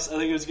playoffs. I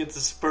think it was against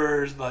the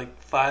Spurs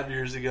like 5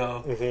 years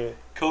ago. Mm-hmm.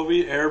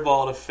 Kobe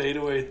airballed a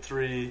fadeaway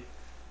 3.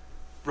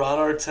 Ron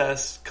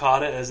Artest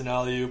caught it as an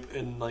alley-oop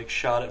and like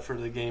shot it for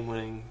the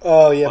game-winning.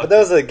 Oh yeah, but that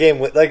was a game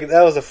like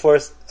that was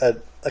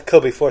a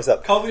Kobe force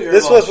up. Kobe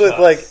this was with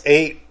shots. like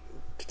 8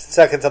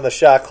 seconds on the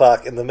shot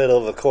clock in the middle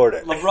of a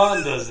quarter.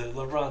 LeBron does it.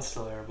 LeBron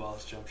still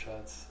airballs jump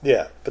shots.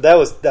 Yeah, but that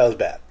was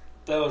bad.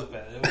 That was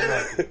bad. It was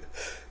not good.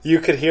 You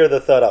could hear the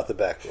thud off the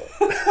backboard.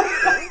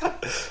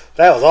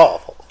 That was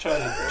awful.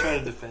 Trying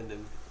to defend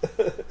him.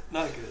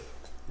 Not good.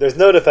 There's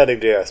no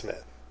defending J.R.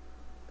 Smith.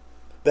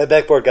 That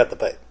backboard got the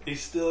pipe.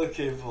 He's still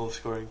capable of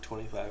scoring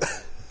 25.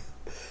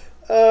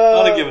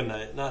 On a given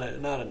night. Not a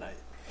night.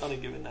 On a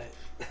given night.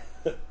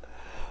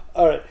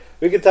 All right.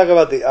 We can talk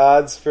about the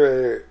odds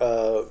for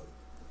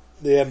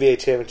the NBA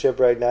championship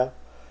right now.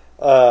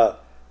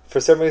 For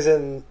some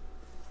reason,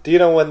 do you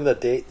know when the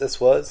date this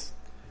was?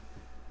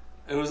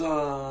 It was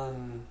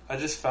on. I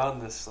just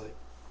found this like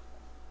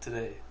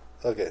today.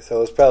 Okay, so it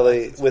was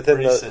probably It's within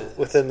recent.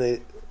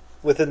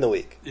 the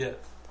week. Yeah.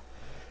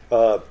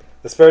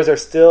 The Spurs are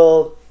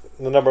still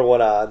the number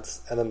 1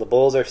 odds, and then the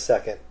Bulls are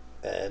second.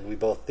 And we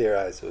both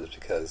theorized it was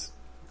because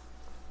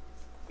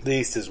the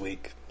East is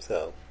weak,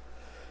 so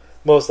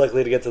most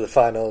likely to get to the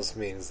finals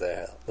means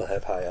they'll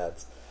have high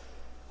odds.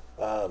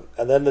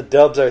 And then the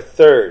Dubs are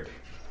third.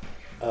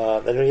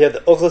 Then we have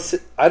the Oklahoma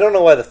City. I don't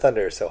know why the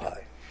Thunder is so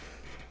high.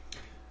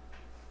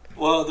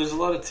 Well, there's a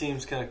lot of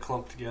teams kind of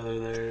clumped together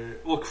there.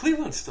 Well,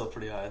 Cleveland's still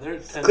pretty high. They're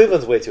at 10,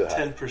 Cleveland's way too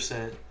high.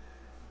 10%.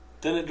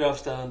 Then it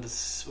drops down to,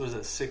 what is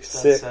it,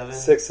 6.7?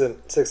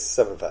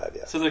 6.75,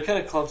 yeah. So they're kind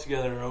of clumped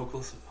together.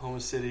 Oklahoma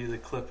City, the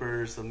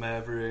Clippers, the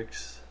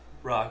Mavericks,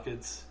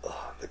 Rockets.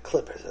 Oh, the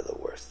Clippers are the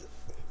worst.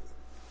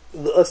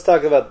 Let's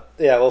talk about...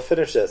 Yeah, we'll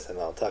finish this, and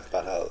I'll talk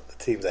about how the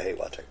teams I hate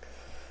watching.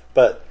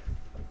 But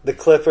the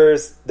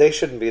Clippers, they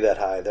shouldn't be that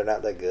high. They're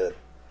not that good.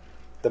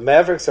 The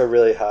Mavericks are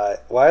really high.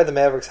 Why are the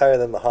Mavericks higher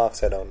than the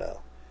Hawks? I don't know.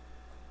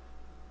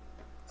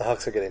 The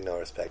Hawks are getting no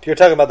respect. You're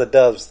talking about the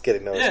Dubs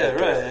getting no respect.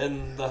 Yeah, right. Right?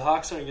 And the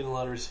Hawks aren't getting a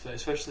lot of respect,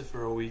 especially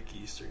for a weak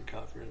Eastern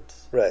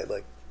Conference. Right,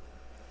 like,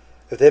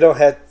 if they don't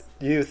have...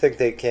 You think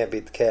they can't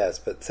beat the Cavs,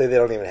 but say they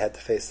don't even have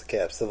to face the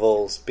Cavs. The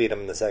Bulls beat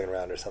them in the second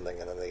round or something,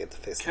 and then they get to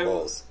face the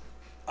Bulls.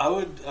 I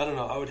don't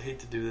know, I would hate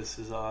to do this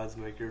as an odds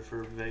maker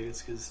for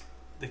Vegas, because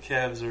the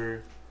Cavs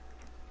are...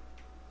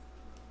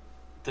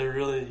 They're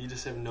really... You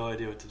just have no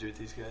idea what to do with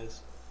these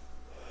guys.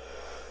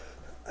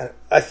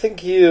 I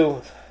think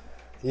you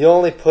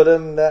only put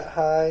them that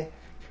high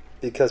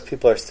because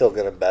people are still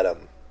going to bet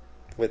them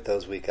with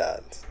those weak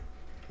odds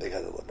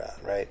because of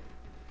LeBron, right?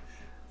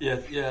 Yeah,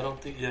 I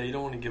don't think... Yeah, you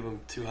don't want to give them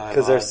too high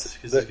 'Cause odds,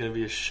 because there's going to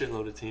be a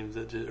shitload of teams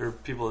that or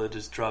people that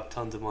just drop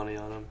tons of money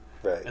on them.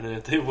 Right. And then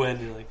if they win,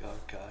 you're like, oh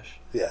gosh.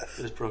 Yes.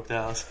 They just broke the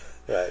house.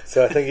 Right.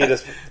 So I think you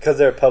just... Because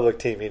they're a public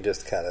team, you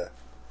just kind of...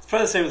 It's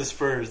probably the same with the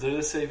Spurs. They're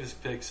the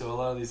safest pick, so a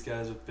lot of these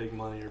guys with big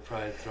money are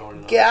probably throwing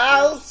it on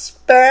Go, the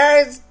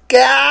Spurs. Spurs,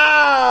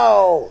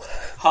 go!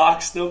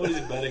 Hawks,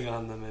 nobody's betting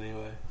on them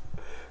anyway.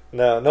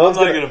 No I'm one's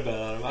not going going to bet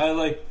on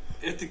them.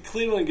 If the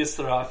Cleveland gets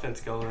their offense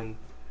going...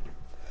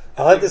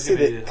 I'll have to it's see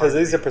gonna be because hard to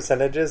these are beat.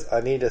 percentages. I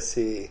need to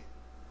see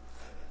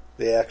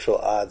the actual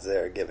odds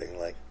they're giving.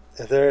 Like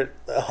if they're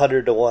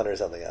 100 to 1 or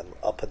something,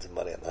 I'll put some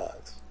money on the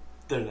Hawks.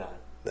 They're not.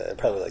 They're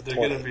probably like They're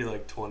 20. going to be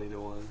like 20 to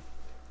 1.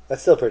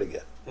 That's still pretty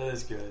good. That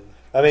is good.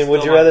 I mean,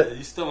 would you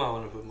You still might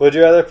want to put Would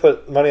you rather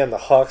put money on the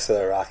Hawks or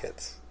the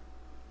Rockets?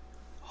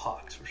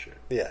 Hawks for sure.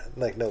 Yeah,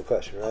 like no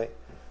question, right?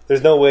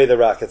 There's no way the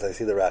Rockets. I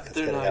see the Rockets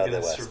They're getting not out of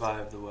going the to West.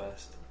 survive the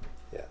West.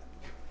 Yeah,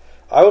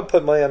 I would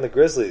put money on the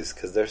Grizzlies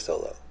because they're still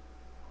low.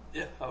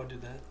 Yeah, I would do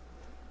that.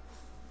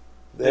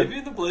 They're-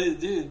 Maybe the Blazers,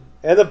 dude.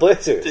 And the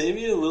Blazers.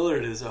 Damian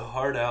Lillard is a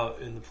hard out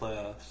in the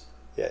playoffs.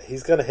 Yeah,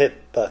 he's gonna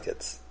hit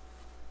buckets.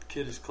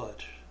 Kid is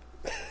clutch.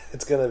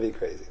 It's gonna be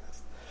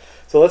craziness.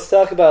 So let's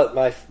talk about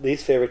my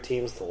least favorite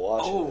teams to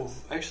watch. in Oh,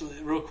 this.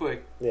 actually, real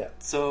quick. Yeah.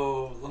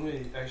 So let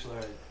me actually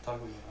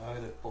talk with you. I'm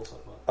gonna pull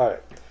something up. All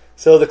right.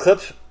 So the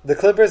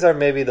Clippers are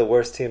maybe the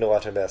worst team to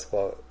watch in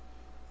basketball.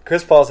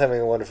 Chris Paul's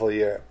having a wonderful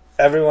year.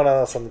 Everyone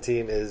else on the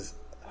team is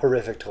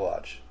horrific to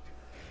watch.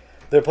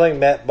 They're playing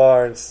Matt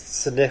Barnes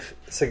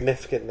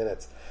significant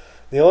minutes.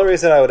 The only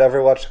reason I would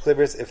ever watch the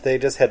Clippers if they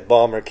just had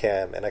Ballmer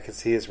Cam and I could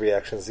see his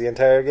reactions the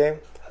entire game.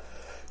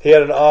 He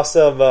had an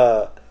awesome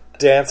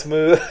dance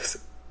move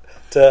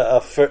to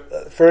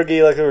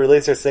Fergie, like a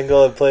release her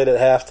single and played at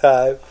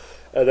halftime.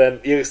 And then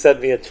you sent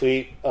me a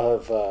tweet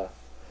of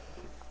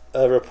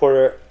a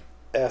reporter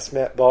asked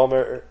Matt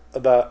Barnes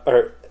about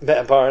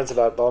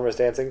Ballmer's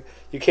dancing.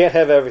 You can't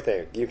have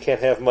everything. You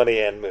can't have money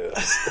and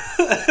moves.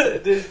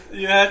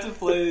 You have to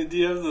play. Do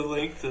you have the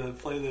link to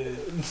play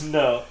the?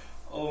 No.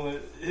 Oh,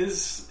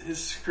 his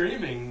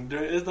screaming.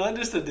 It's not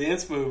just the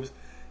dance moves.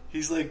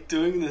 He's like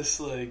doing this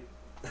like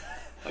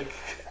Like,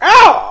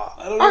 Ow!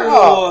 I don't even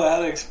know how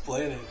to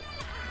explain it.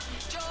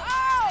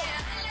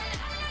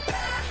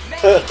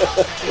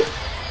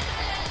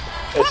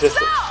 It's just.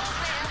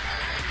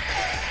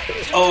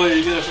 Oh,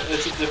 wait,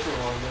 it's a different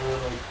one. There were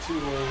like two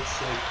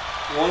links. Like,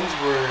 one's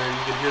where you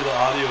can hear the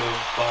audio of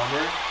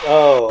Bomber.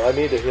 Oh, I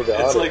need to hear the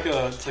It's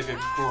audio. it's like a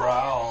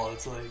growl.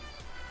 It's like.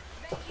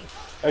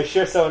 Are you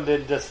sure someone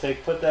didn't just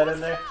fake put that in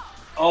there?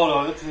 Oh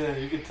no, it's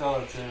him. You can tell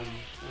it's him.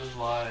 It was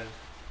live.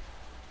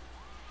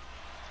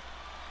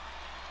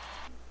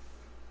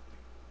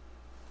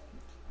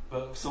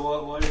 But so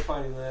while you're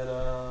finding that,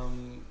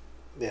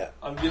 Yeah.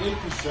 I'm getting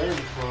concerned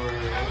for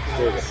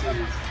Oklahoma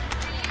City.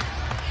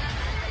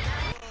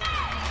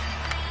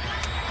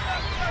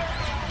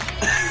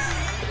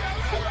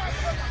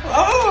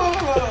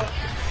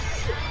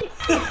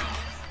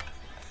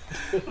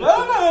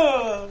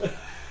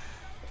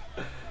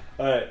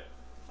 Alright.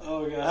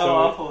 Oh god, how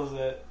awful is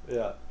that?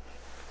 Yeah.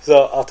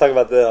 So I'll talk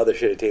about the other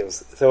shitty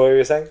teams. So what were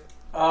you saying?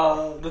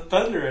 The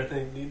Thunder, I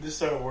think, need to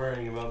start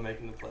worrying about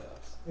making the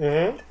playoffs.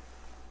 Mm-hmm.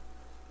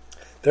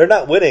 They're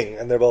not winning,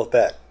 and they're both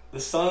back. The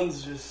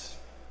Suns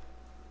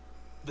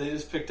they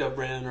just picked up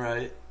Brandon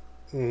Wright,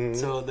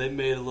 so they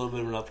made a little bit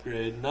of an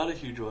upgrade. Not a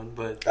huge one,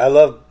 but I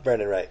love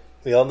Brandon Wright.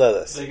 We all know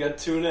this. they got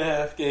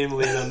 2.5 game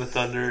lead on the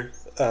Thunder,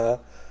 Uh-huh.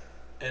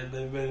 and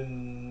they've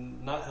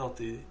been not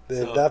healthy. They've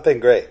So not been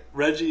great.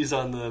 Reggie's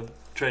on the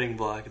trading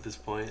block at this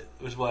point,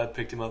 which is why I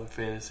picked him up in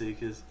fantasy,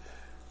 because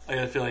I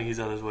got a feeling he's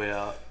on his way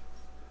out.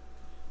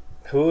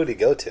 Who would he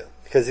go to?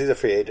 Because he's a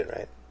free agent,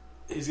 right?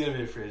 He's going to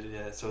be a free agent,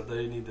 yeah, so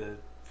they need to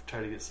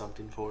try to get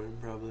something for him,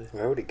 probably.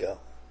 Where would he go?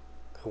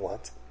 Who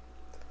wants him?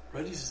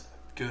 Reggie's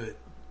good.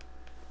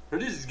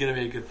 Reggie's going to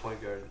be a good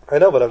point guard. I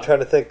know, but I'm trying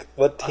to think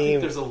what I think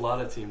team. there's a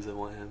lot of teams that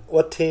want him.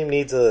 What team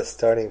needs a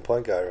starting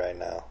point guard right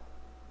now?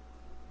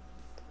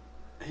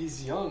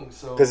 He's young,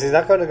 so... Because he's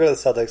not going to go to the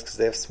Celtics because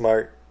they have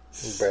Smart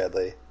and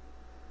Bradley.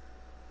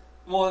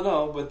 Well,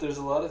 no, but there's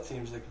a lot of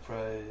teams that could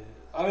probably...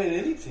 I mean,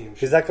 any team.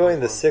 He's not going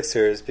to the perform.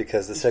 Sixers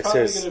because the He's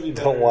probably Sixers gonna be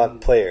don't better want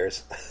than-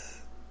 players.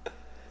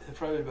 He's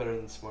probably better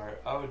than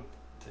Smart. I would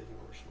take him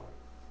over Smart.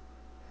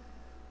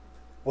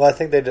 Well, I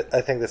think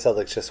the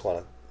Celtics just want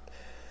to.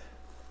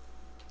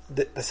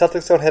 The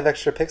Celtics don't have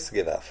extra picks to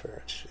give out for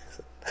Rich.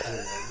 I don't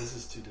know. This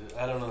is too...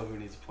 I don't know who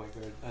needs a point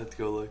guard. I have to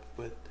go look,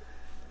 but...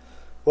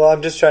 Well,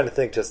 I'm just trying to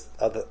think just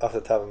off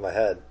the top of my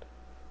head.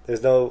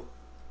 There's no...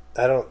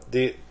 I don't... Do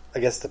you... I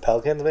guess the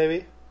Pelicans,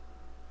 maybe?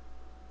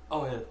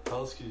 Oh, yeah,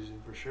 Pels could use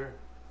him for sure.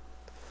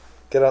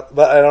 Get up,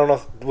 but I don't know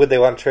if... Would they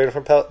want to trade him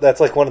from Pel... That's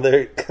like one of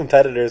their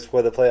competitors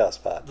for the playoff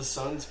spot. The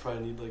Suns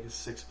probably need like a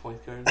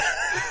 6-point guard.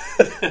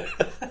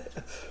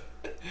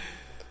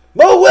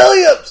 Mo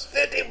Williams!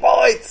 50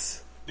 points!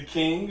 The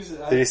Kings...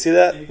 Did you see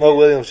that? Mo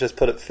Williams just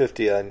put up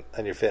 50 on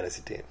your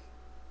fantasy team.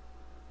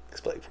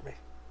 Explain for me.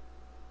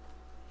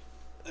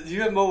 Do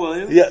you have Mo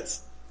Williams?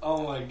 Yes.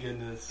 Oh my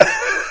goodness.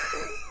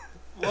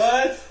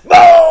 What?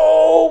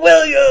 Mo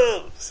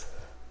Williams!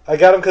 I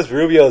got him because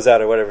Rubio's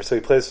out or whatever, so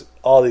he plays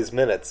all these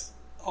minutes.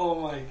 Oh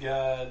my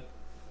god.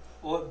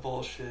 What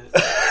bullshit.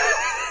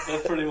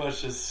 That pretty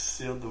much just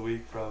sealed the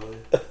week, probably.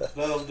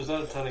 There's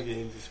not a ton of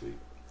games this week.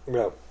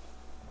 No.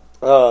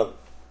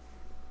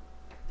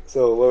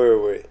 So, where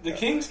were we? The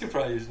Kings could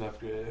probably use an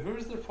upgrade.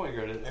 Who's their point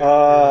guard?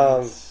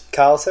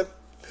 Carlson?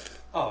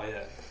 Oh,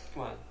 yeah.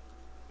 Come on.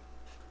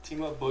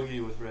 Team up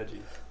Boogie with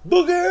Reggie.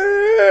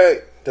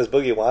 Boogie! Does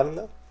Boogie want him,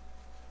 though?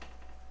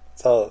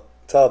 It's all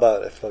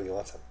about if Boogie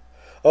wants him.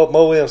 Oh,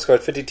 Mo Williams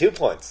scored 52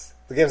 points.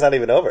 The game's not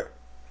even over.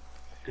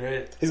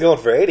 Great. He's going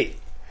for 80. Shit.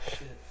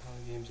 How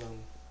many games on?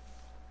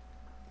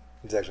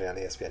 He's actually on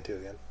ESPN2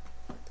 again.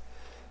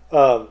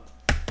 So,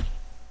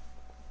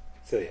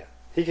 yeah.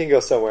 He can go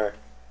somewhere.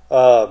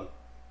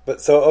 But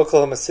so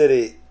Oklahoma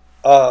City,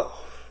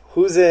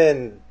 who's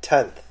in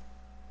 10th?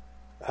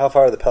 How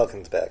far are the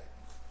Pelicans back?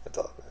 That's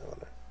all I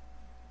wonder.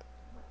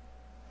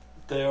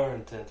 They are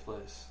in 10th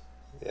place.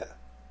 Yeah.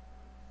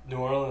 New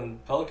Orleans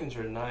Pelicans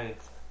are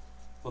 9th.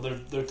 Well,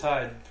 they're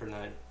tied for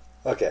 9th.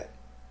 Okay.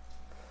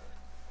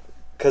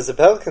 Because the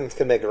Pelicans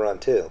can make a run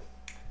too.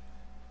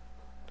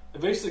 It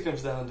basically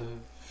comes down to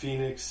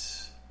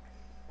Phoenix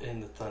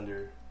and the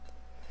Thunder.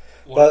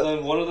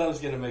 One of them's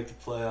going to make the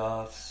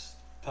playoffs.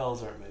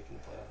 Pels aren't making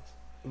the playoffs.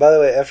 By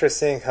the way, after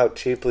seeing how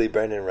cheaply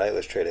Brandon Wright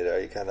was traded,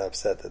 are you kind of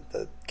upset that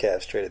the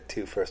Cavs traded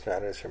 2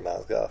 first-rounders for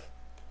Mozgov?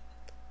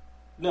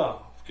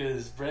 No,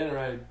 because Brandon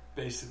Wright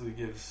basically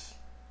gives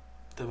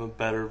them a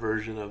better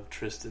version of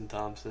Tristan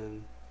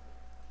Thompson.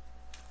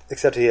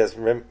 Except he has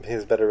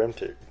better rim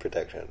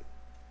protection.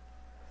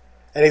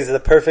 And he's the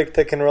perfect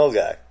pick-and-roll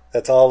guy.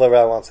 That's all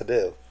LeBron wants to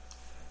do.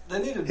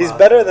 He's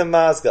better than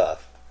Mozgov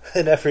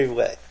in every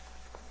way.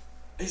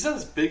 He's not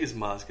as big as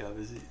Mozgov,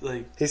 is he?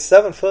 Like, he's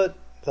 7 foot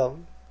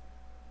something.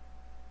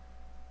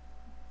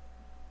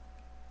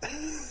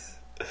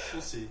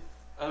 We'll see.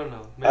 I don't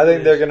know. I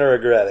think they're going to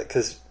regret it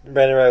because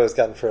Brandon Wright was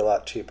gotten for a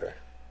lot cheaper.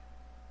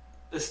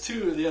 It's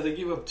two. Yeah, they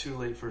give up 2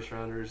 late first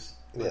rounders.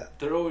 Yeah,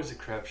 they're always a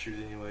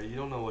crapshoot anyway. You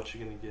don't know what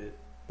you're going to get.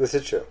 This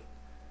is true.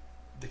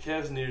 The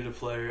Cavs needed a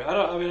player. I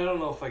don't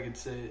know if I could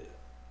say.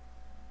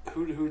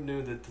 Who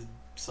knew that the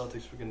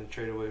Celtics were going to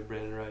trade away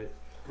Brandon Wright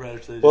right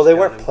after Well, they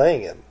weren't him?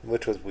 playing him,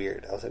 which was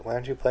weird. I was like, why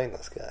aren't you playing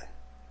this guy?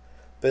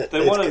 But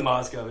They wanted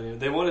Mozgov anyway.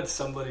 They wanted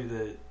somebody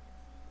that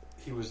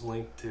he was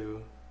linked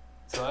to.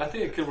 So I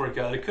think it could work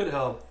out. It could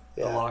help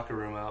the locker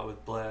room out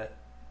with Blatt.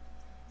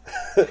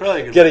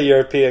 Probably Get a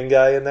European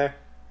guy in there.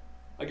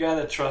 A guy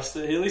that trusts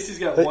it. At least he's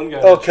got one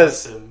guy that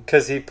trusts him.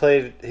 Because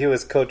he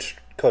was coach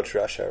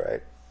Russia,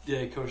 right? Yeah,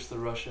 he coached the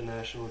Russian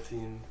national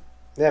team.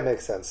 Yeah, it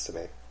makes sense to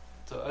me.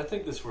 So I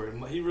think this worked.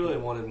 He really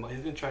wanted.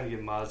 He's been trying to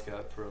get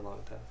Mozgov for a long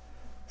time.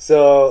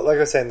 So, like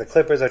I was saying, the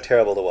Clippers are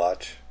terrible to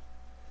watch.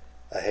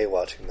 I hate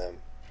watching them.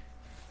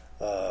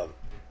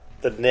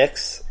 The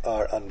Knicks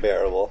are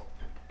unbearable.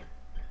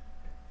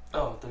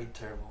 Oh, they're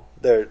terrible.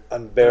 They're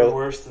unbearable. They're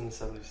worse than the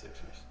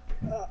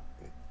 76ers.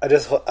 I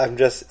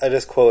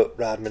just quote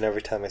Rodman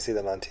every time I see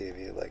them on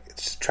TV. Like,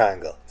 it's just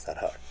triangle. It's not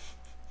hard.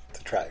 It's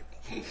a triangle.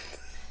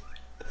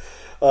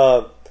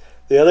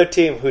 The other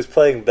team who's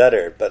playing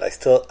better, but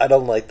I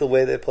don't like the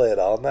way they play at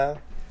all now,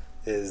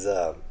 is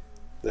the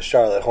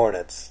Charlotte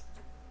Hornets.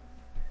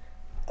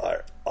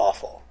 Are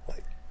awful.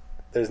 Like,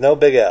 there's no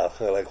Big Al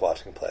who I like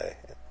watching play,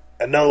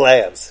 and no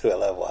Lance who I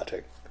love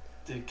watching.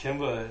 Dude,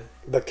 Kemba.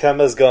 But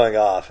Kemba's going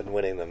off and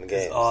winning them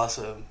games. It's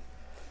awesome.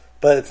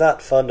 But it's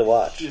not fun to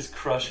watch. He's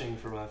crushing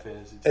for my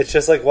fantasy team. It's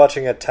just like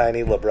watching a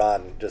tiny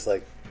LeBron just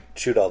like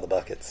shoot all the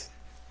buckets.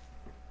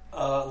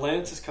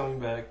 Lance is coming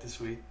back this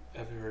week,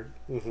 I've heard.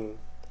 Mm-hmm.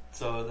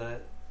 So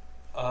that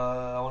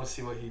I want to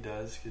see what he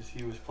does because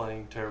he was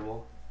playing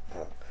terrible.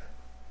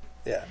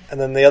 Yeah, and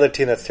then the other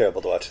team that's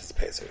terrible to watch is the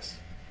Pacers.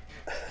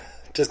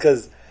 Just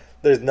because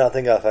there's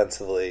nothing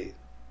offensively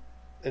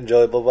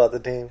enjoyable about the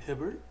team.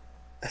 Hibbert?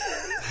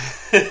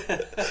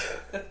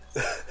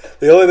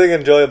 The only thing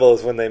enjoyable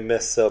is when they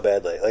miss so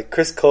badly. Like,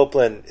 Chris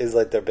Copeland is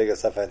like their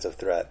biggest offensive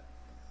threat.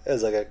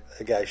 Is like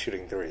a guy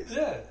shooting threes.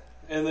 Yeah,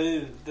 and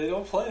they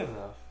don't play him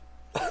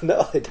enough.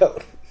 No, they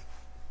don't.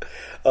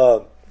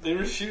 They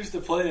refused to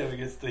play him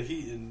against the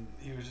Heat, and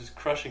he was just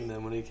crushing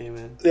them when he came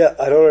in. Yeah,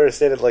 I don't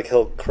understand it. Like,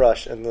 he'll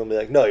crush, and they'll be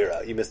like, no, you're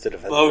out. You missed a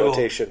defensive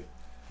rotation.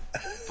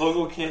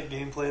 Vogel can't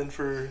game plan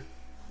for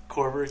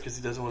Korver because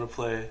he doesn't want to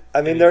play.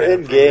 I mean, they're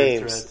in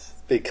games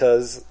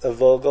because of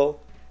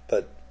Vogel,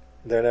 but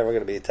they're never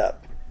going to be a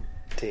top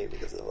team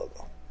because of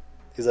Vogel.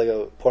 He's like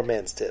a poor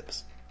man's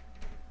Tibbs.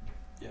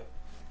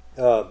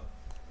 Yep.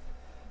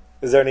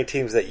 Is there any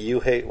teams that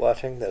you hate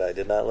watching that I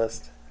did not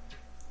list?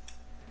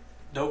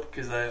 Nope,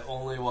 because I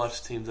only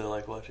watch teams I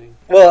like watching.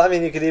 Well, I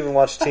mean, you could even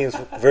watch teams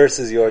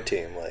versus your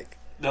team, like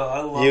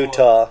I love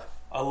Utah.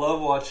 I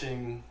love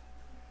watching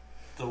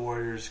the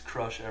Warriors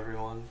crush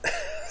everyone.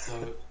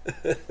 So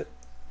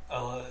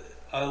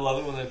I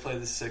love it when they play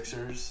the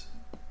Sixers.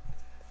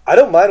 I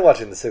don't mind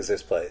watching the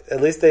Sixers play.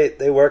 At least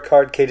they work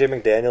hard. KJ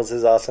McDaniels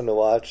is awesome to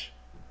watch.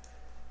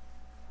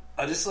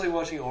 I just like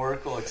watching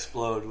Oracle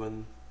explode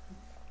when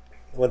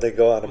they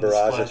go on a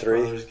barrage of three.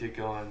 The Brothers get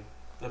going.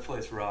 That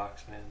place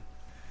rocks, man.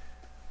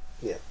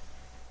 Yeah.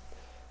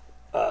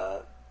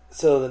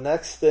 So the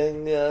next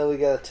thing we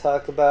got to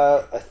talk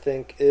about, I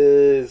think,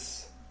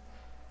 is...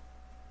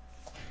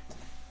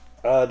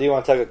 do you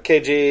want to talk about...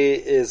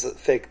 KG is a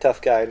fake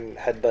tough guy and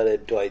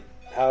headbutted Dwight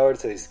Howard,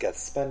 so he's got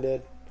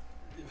suspended.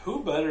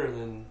 Who better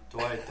than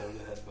Dwight, though,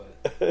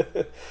 to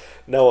headbutt?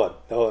 No one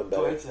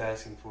better. Dwight's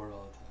asking for it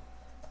all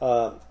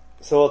the time.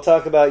 So we'll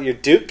talk about your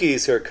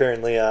Dukies who are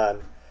currently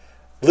on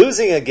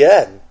losing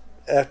again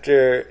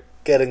after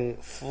getting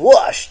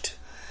flushed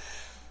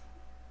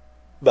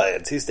by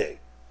NC State.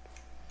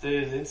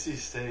 Dude, NC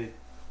State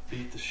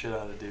beat the shit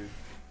out of Duke.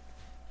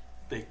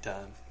 Big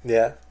time.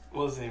 Yeah?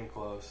 Wasn't even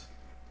close.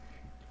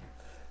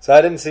 So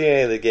I didn't see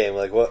any of the game.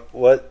 Like,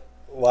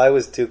 why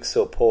was Duke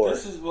so poor?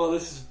 This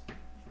is...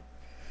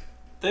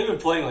 They've been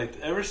playing like...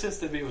 Ever since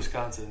they beat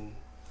Wisconsin,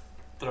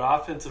 their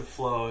offensive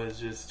flow has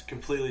just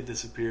completely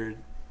disappeared.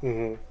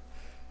 Mm-hmm.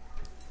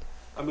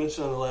 I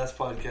mentioned on the last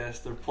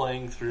podcast, they're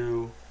playing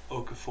through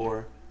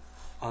Okafor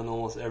on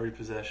almost every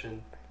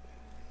possession.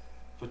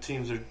 But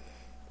teams are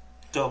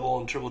double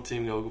and triple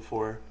teaming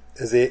Okafor.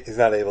 He's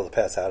not able to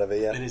pass out of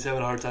it yet? And he's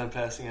having a hard time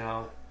passing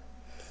out.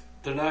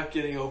 They're not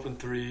getting open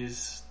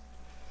threes.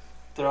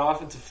 Their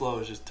offensive flow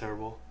is just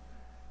terrible.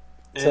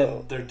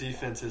 And their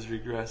defense has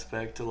regressed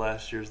back to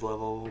last year's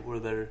level where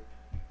they're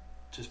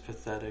just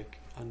pathetic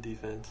on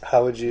defense.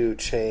 How would you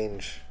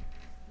change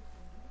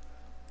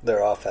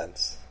their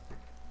offense?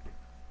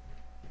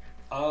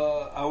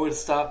 I would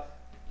stop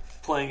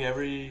playing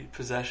every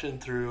possession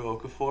through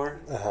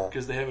Okafor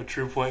because they have a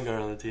true point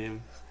guard on the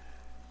team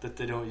that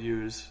they don't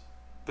use.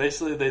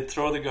 Basically, they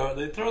throw the guard.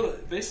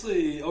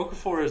 Basically,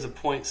 Okafor is a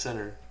point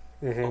center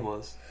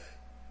almost.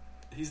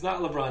 He's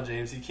not LeBron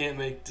James. He can't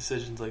make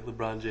decisions like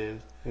LeBron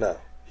James. No.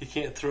 He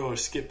can't throw a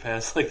skip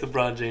pass like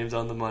LeBron James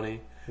on the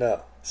money.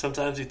 No.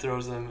 Sometimes he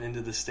throws them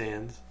into the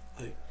stands.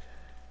 Like,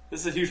 this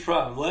is a huge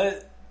problem.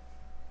 Let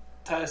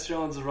Tyus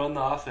Jones run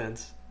the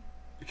offense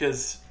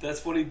because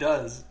that's what he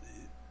does.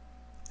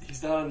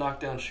 He's not a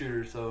knockdown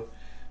shooter, so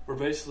we're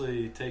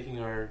basically taking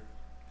our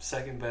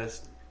second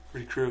best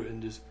recruit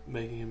and just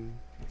making him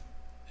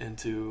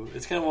into.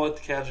 It's kind of what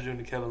the Cavs are doing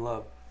to Kevin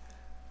Love.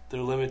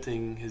 They're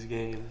limiting his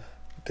game.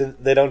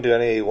 They don't do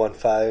any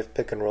 1-5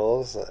 pick and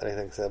rolls,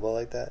 anything simple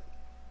like that?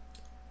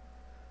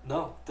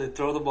 No, they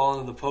throw the ball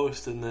into the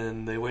post and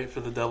then they wait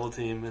for the double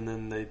team and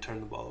then they turn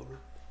the ball over.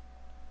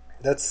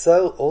 That's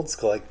so old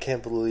school. I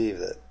can't believe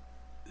that.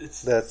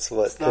 That's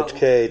what Coach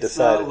K decided. It's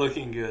not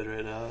looking good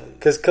right now.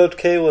 Because Coach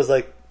K was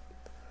like...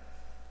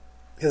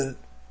 Because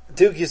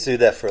Duke used to do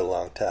that for a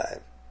long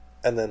time.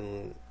 And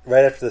then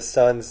right after the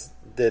Suns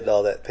did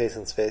all that pace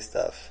and space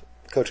stuff,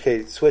 Coach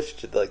K switched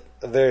to like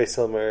a very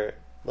similar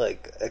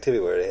like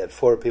activity where they had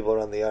 4 people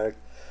around the arc,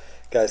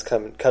 guys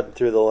cutting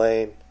through the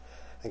lane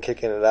and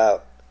kicking it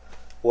out.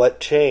 What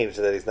changed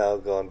that he's now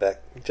going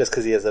back? Just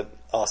because he has an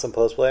awesome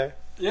post player?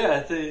 Yeah,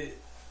 I think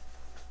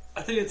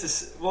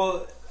it's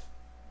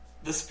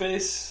the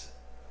space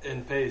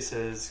and pace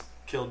has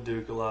killed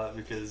Duke a lot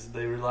because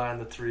they rely on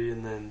the 3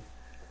 and then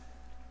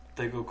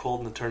they go cold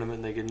in the tournament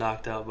and they get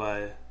knocked out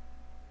by.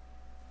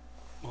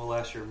 Well,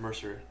 last year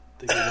Mercer,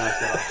 they get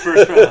knocked out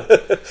first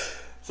round.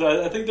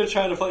 So I think they're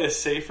trying to play a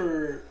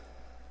safer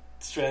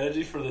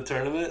strategy for the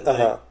tournament.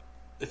 Like,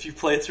 if you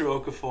play through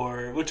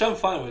Okafor, which I'm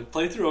fine with,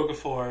 play through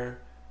Okafor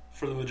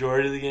for the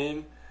majority of the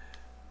game.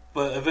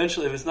 But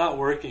eventually, if it's not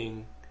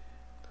working,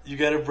 you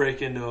got to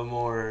break into a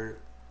more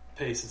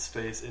pace and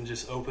space and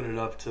just open it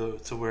up to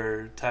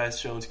where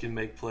Tyus Jones can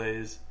make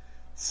plays,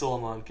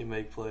 Solomon can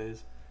make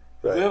plays.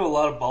 Right. We have a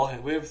lot of ball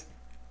hand. We have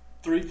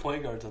 3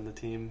 point guards on the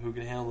team who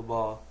can handle the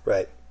ball.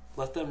 Right.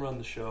 Let them run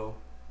the show.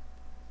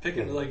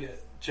 Like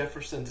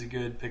Jefferson's a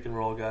good pick and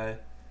roll guy.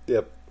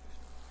 Yep.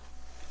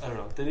 I don't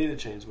know. They need to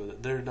change with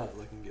it. They're not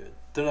looking good.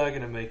 They're not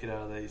going to make it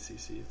out of the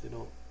ACC if they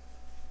don't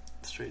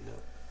straighten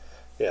up.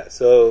 Yeah.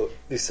 So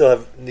do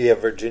you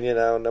have Virginia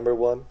now number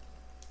 1?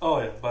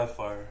 Oh yeah, by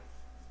far.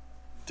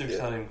 Duke's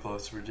not even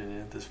close to Virginia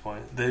at this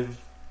point. They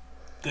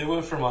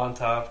went from on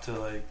top to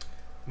like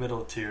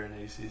middle tier in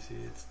ACC.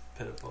 It's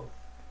pitiful.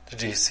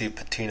 Did you see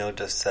Pitino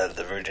just said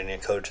the Virginia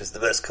coach is the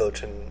best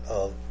coach in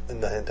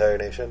the entire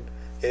nation?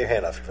 Get your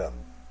hand off your phone.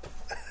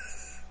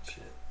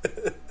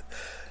 Shit.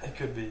 It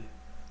could be.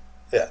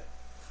 Yeah.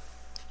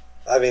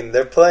 I mean,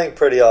 they're playing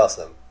pretty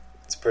awesome.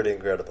 It's pretty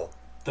incredible.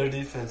 Their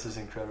defense is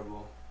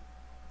incredible.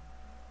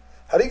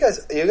 How do you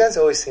guys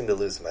always seem to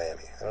lose to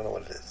Miami? I don't know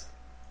what it is.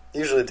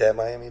 Usually it's at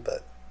Miami,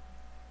 but...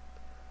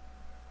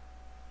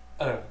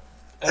 I don't know.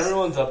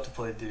 Everyone's up to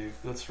play Duke.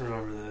 Let's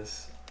remember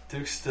this.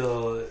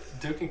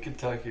 Duke and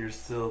Kentucky are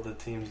still the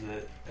teams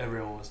that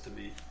everyone wants to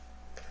beat.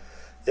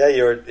 Yeah,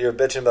 you're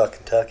bitching about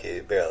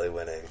Kentucky barely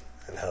winning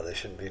and how they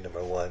shouldn't be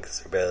number 1 because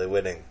they're barely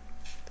winning.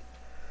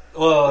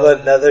 Well,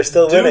 but now they're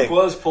still winning. Duke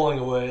was pulling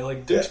away.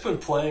 Like Duke's been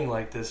playing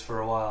like this for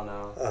a while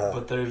now,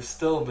 but they've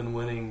still been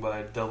winning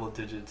by double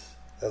digits.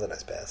 That was a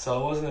nice pass.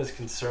 So I wasn't as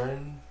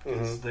concerned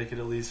because they could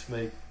at least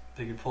they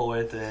could pull away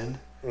at the end.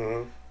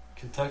 Mm-hmm.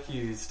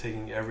 Kentucky is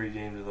taking every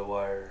game to the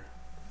wire.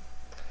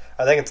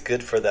 I think it's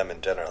good for them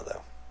in general,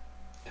 though.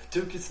 If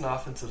Duke gets an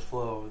offensive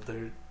flow,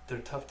 they're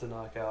tough to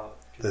knock out.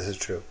 This is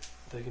true.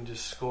 They can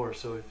just score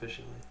so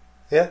efficiently.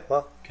 Yeah,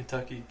 well.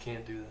 Kentucky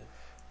can't do that.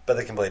 But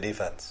they can play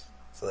defense,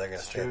 so they're going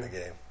to stay in the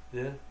game.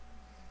 Yeah,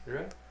 you're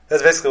right.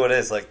 That's basically what it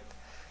is. Like,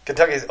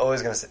 Kentucky's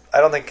always going to...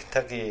 I don't think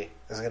Kentucky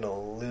is going to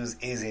lose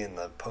easy in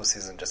the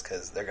postseason just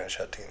because they're going to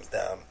shut teams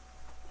down.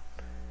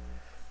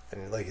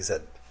 And like you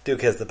said,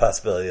 Duke has the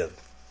possibility of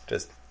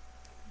just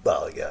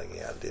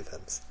lollygagging out of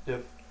defense.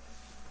 Yep.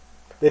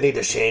 They need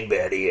a Shane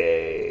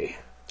Battier.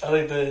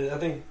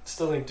 I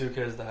still think Duke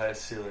has the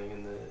highest ceiling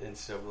in the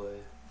NCAA.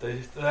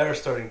 They are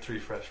starting 3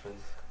 freshmen.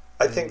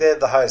 I think they have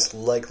the highest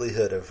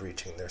likelihood of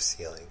reaching their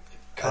ceiling.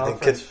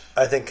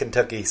 I think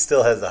Kentucky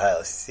still has the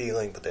highest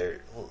ceiling, but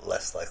they're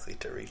less likely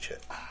to reach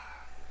it.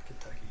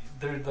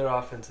 Kentucky, their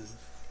offense is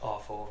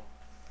awful,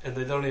 and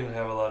they don't even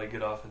have a lot of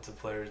good offensive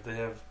players. They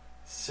have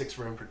 6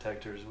 rim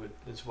protectors, which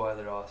is why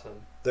they're awesome.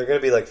 They're going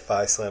to be like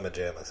Phi Slamma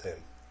Jamma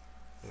soon.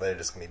 They're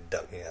just going to be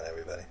dunking on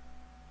everybody.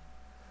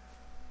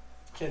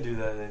 Can't do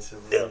that in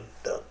NCAA.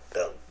 Dunk.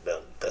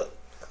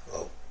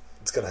 Oh,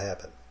 it's going to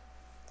happen.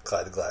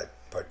 Clyde the Glide,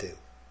 part 2.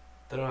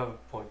 They don't have a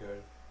point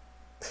guard.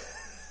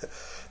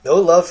 No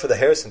love for the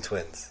Harrison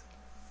twins.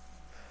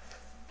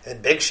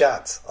 And big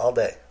shots all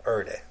day,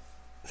 every day.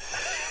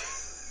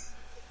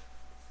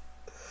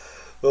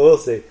 But we'll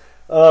see.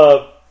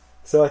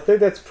 So I think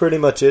that's pretty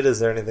much it. Is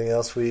there anything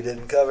else we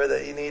didn't cover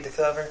that you need to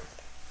cover?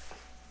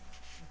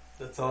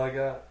 That's all I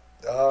got.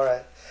 All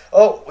right.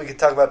 Oh, we could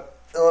talk about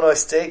Illinois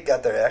State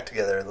got their act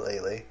together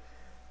lately.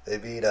 They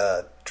beat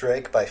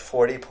Drake by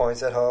 40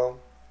 points at home,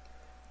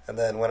 and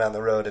then went on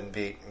the road and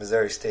beat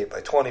Missouri State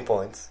by 20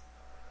 points.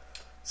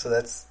 So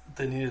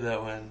they needed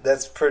that win.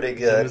 That's pretty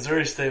good. The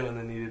Missouri State one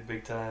they needed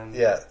big time.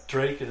 Yeah.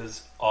 Drake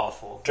is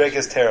awful. Drake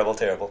is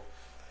terrible.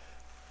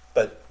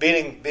 But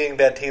beating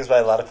bad teams by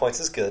a lot of points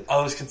is good.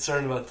 I was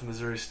concerned about the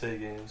Missouri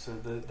State game, so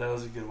that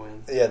was a good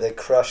win. Yeah, they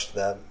crushed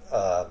them.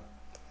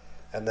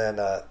 And then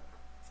I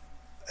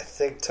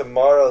think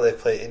tomorrow they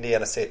play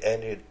Indiana State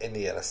and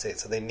Indiana State,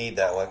 so they need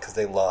that one because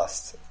they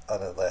lost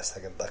on a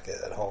last-second bucket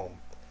at home.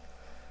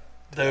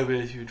 That would be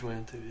a huge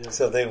win, too, yeah.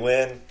 So if they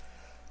win,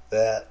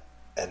 That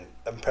and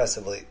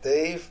impressively,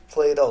 they've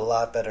played a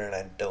lot better, and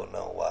I don't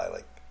know why.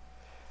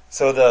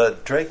 So the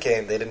Drake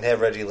game, they didn't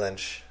have Reggie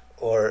Lynch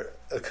or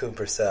Akun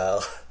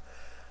Purcell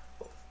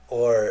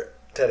or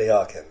Teddy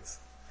Hawkins,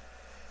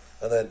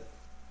 and then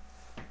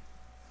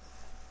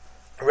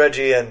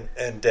Reggie and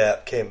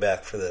Dapp came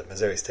back for the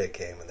Missouri State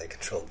game, and they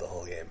controlled the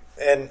whole game.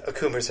 And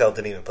Akun Purcell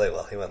didn't even play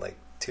well. He went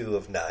 2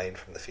 of 9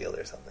 from the field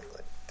or something.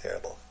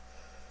 Terrible.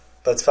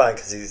 But it's fine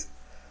because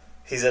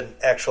he's an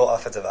actual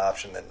offensive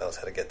option that knows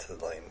how to get to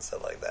the lane and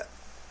stuff like that.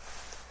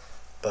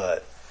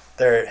 But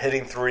they're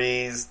hitting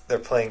threes. They're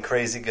playing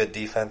crazy good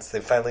defense. They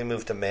finally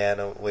moved to man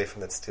away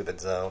from that stupid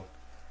zone,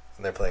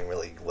 and they're playing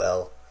really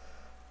well.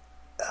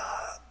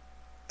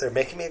 They're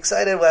making me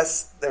excited,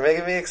 Wes. They're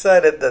making me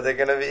excited that they're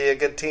going to be a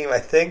good team, I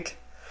think.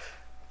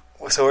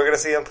 So we're going to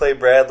see them play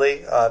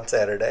Bradley on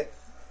Saturday.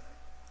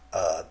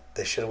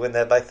 They should win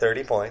that by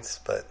 30 points,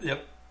 but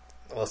yep.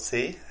 We'll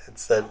see.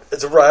 It's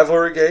a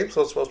rivalry game,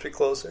 so it's supposed to be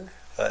closer.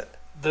 But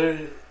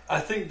I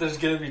think there's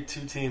going to be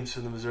 2 teams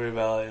from the Missouri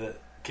Valley that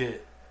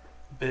get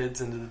bids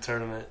into the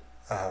tournament.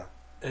 Uh-huh.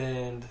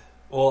 And,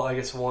 well, I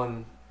guess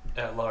one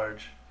at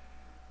large.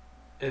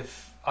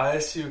 If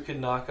ISU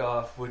could knock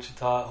off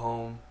Wichita at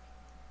home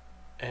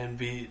and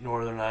beat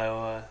Northern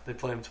Iowa, they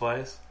play them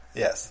twice.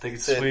 Yes. They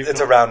could sweep. It's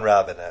a round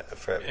robin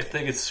for every If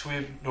they could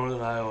sweep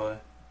Northern Iowa,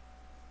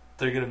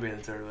 they're going to be in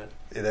the tournament.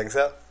 You think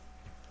so?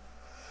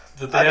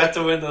 But they have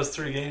to win those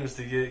 3 games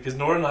to get... Because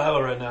Northern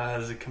Iowa right now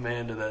has a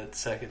command of that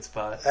second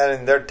spot.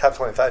 And they're top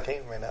 25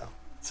 team right now.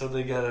 So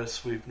they got to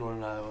sweep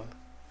Northern Iowa.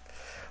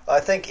 I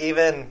think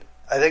the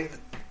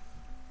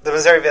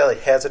Missouri Valley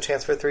has a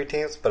chance for 3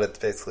 teams, but it's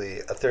basically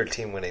a third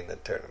team winning the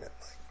tournament.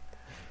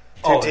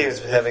 2 teams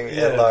having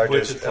at large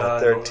Wichita a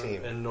third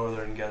team. And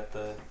Northern got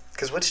the...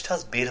 Because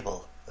Wichita's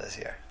beatable this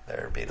year.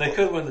 They're beatable. They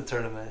could win the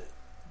tournament.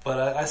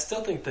 But I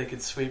still think they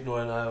could sweep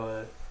Northern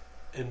Iowa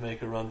and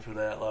make a run for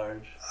that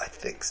large. I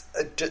think,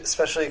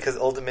 especially because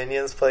Old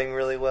Dominion's playing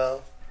really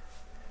well.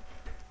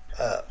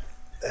 And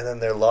then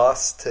their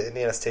loss to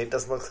Indiana State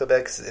doesn't look so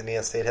bad because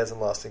Indiana State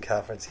hasn't lost in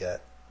conference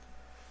yet.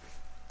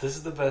 This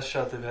is the best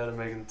shot they've had at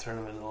making the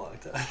tournament in a long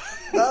time.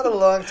 Not a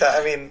long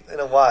time. I mean, in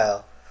a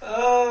while.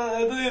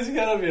 I think it's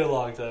got to be a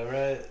long time,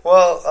 right?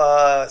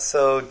 Well,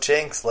 so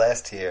Jenks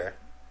last year,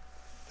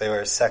 they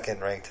were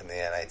second ranked in the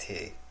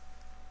NIT.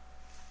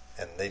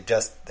 And they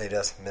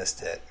just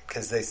missed it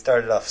because they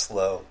started off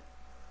slow,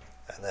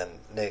 and then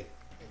Nick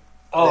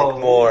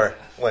Moore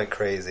went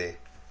crazy.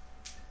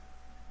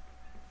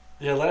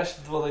 Yeah,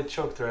 they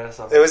choked their ass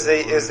off. It was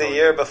the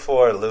year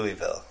before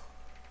Louisville.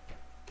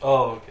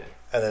 Oh, okay.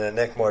 And then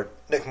Nick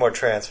Moore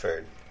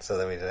transferred, so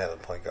then we didn't have a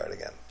point guard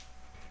again.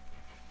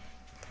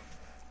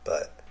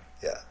 But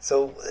yeah,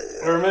 so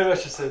or maybe I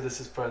should say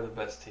this is probably the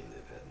best team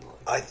they've had in a long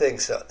time. I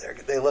think so.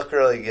 They look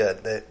really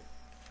good.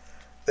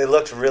 They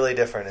looked really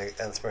different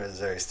against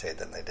Missouri State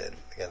than they did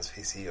against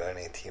VCU or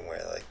any team where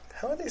they're like,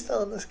 how are they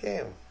still in this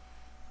game?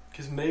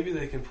 Because maybe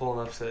they can pull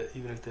an upset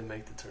even if they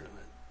make the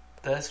tournament.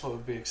 That's what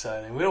would be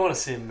exciting. We don't want to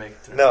see them make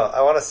the tournament. No,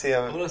 I want to see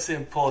them. I want to see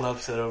them pull an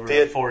upset over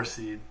a 4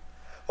 seed.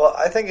 Well,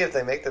 I think if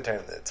they make the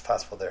tournament, it's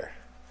possible they're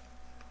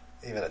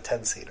even a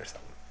 10 seed or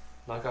something.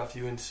 Knock off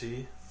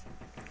UNC.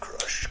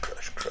 Crush.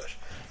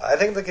 I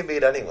think they could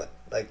beat anyone.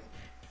 I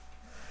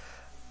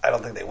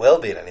don't think they will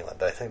beat anyone,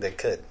 but I think they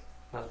could.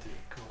 Not Duke.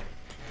 Come on.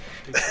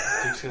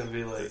 Duke's going to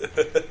be like...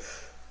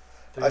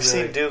 I've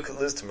seen Duke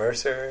lose to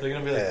Mercer. They're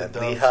going to be like the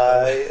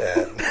Lehigh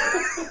and...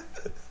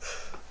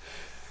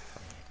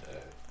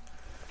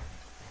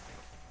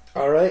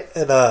 All right,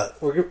 and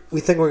we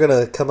think we're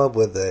going to come up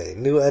with a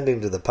new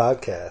ending to the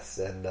podcast,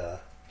 and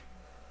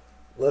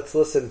let's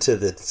listen to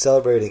the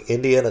celebrating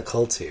Indiana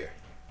Colts here.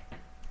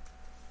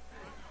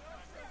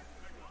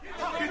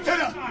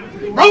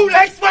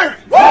 Rolex wearing,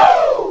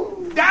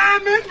 woo!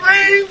 Diamond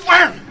ring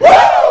wearing,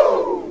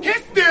 woo!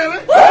 Kiss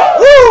dealing,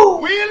 woo!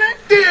 Wheeling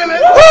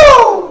dealing,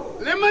 woo!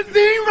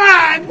 Limousine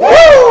riding,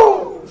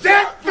 woo!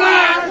 Jet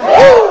flying,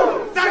 woo!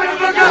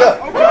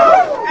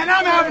 And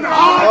I'm having a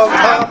hard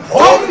time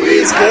holding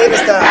these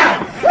games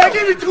down. Now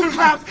give me 2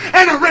 claps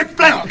and a Ric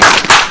Flair.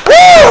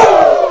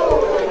 Woo!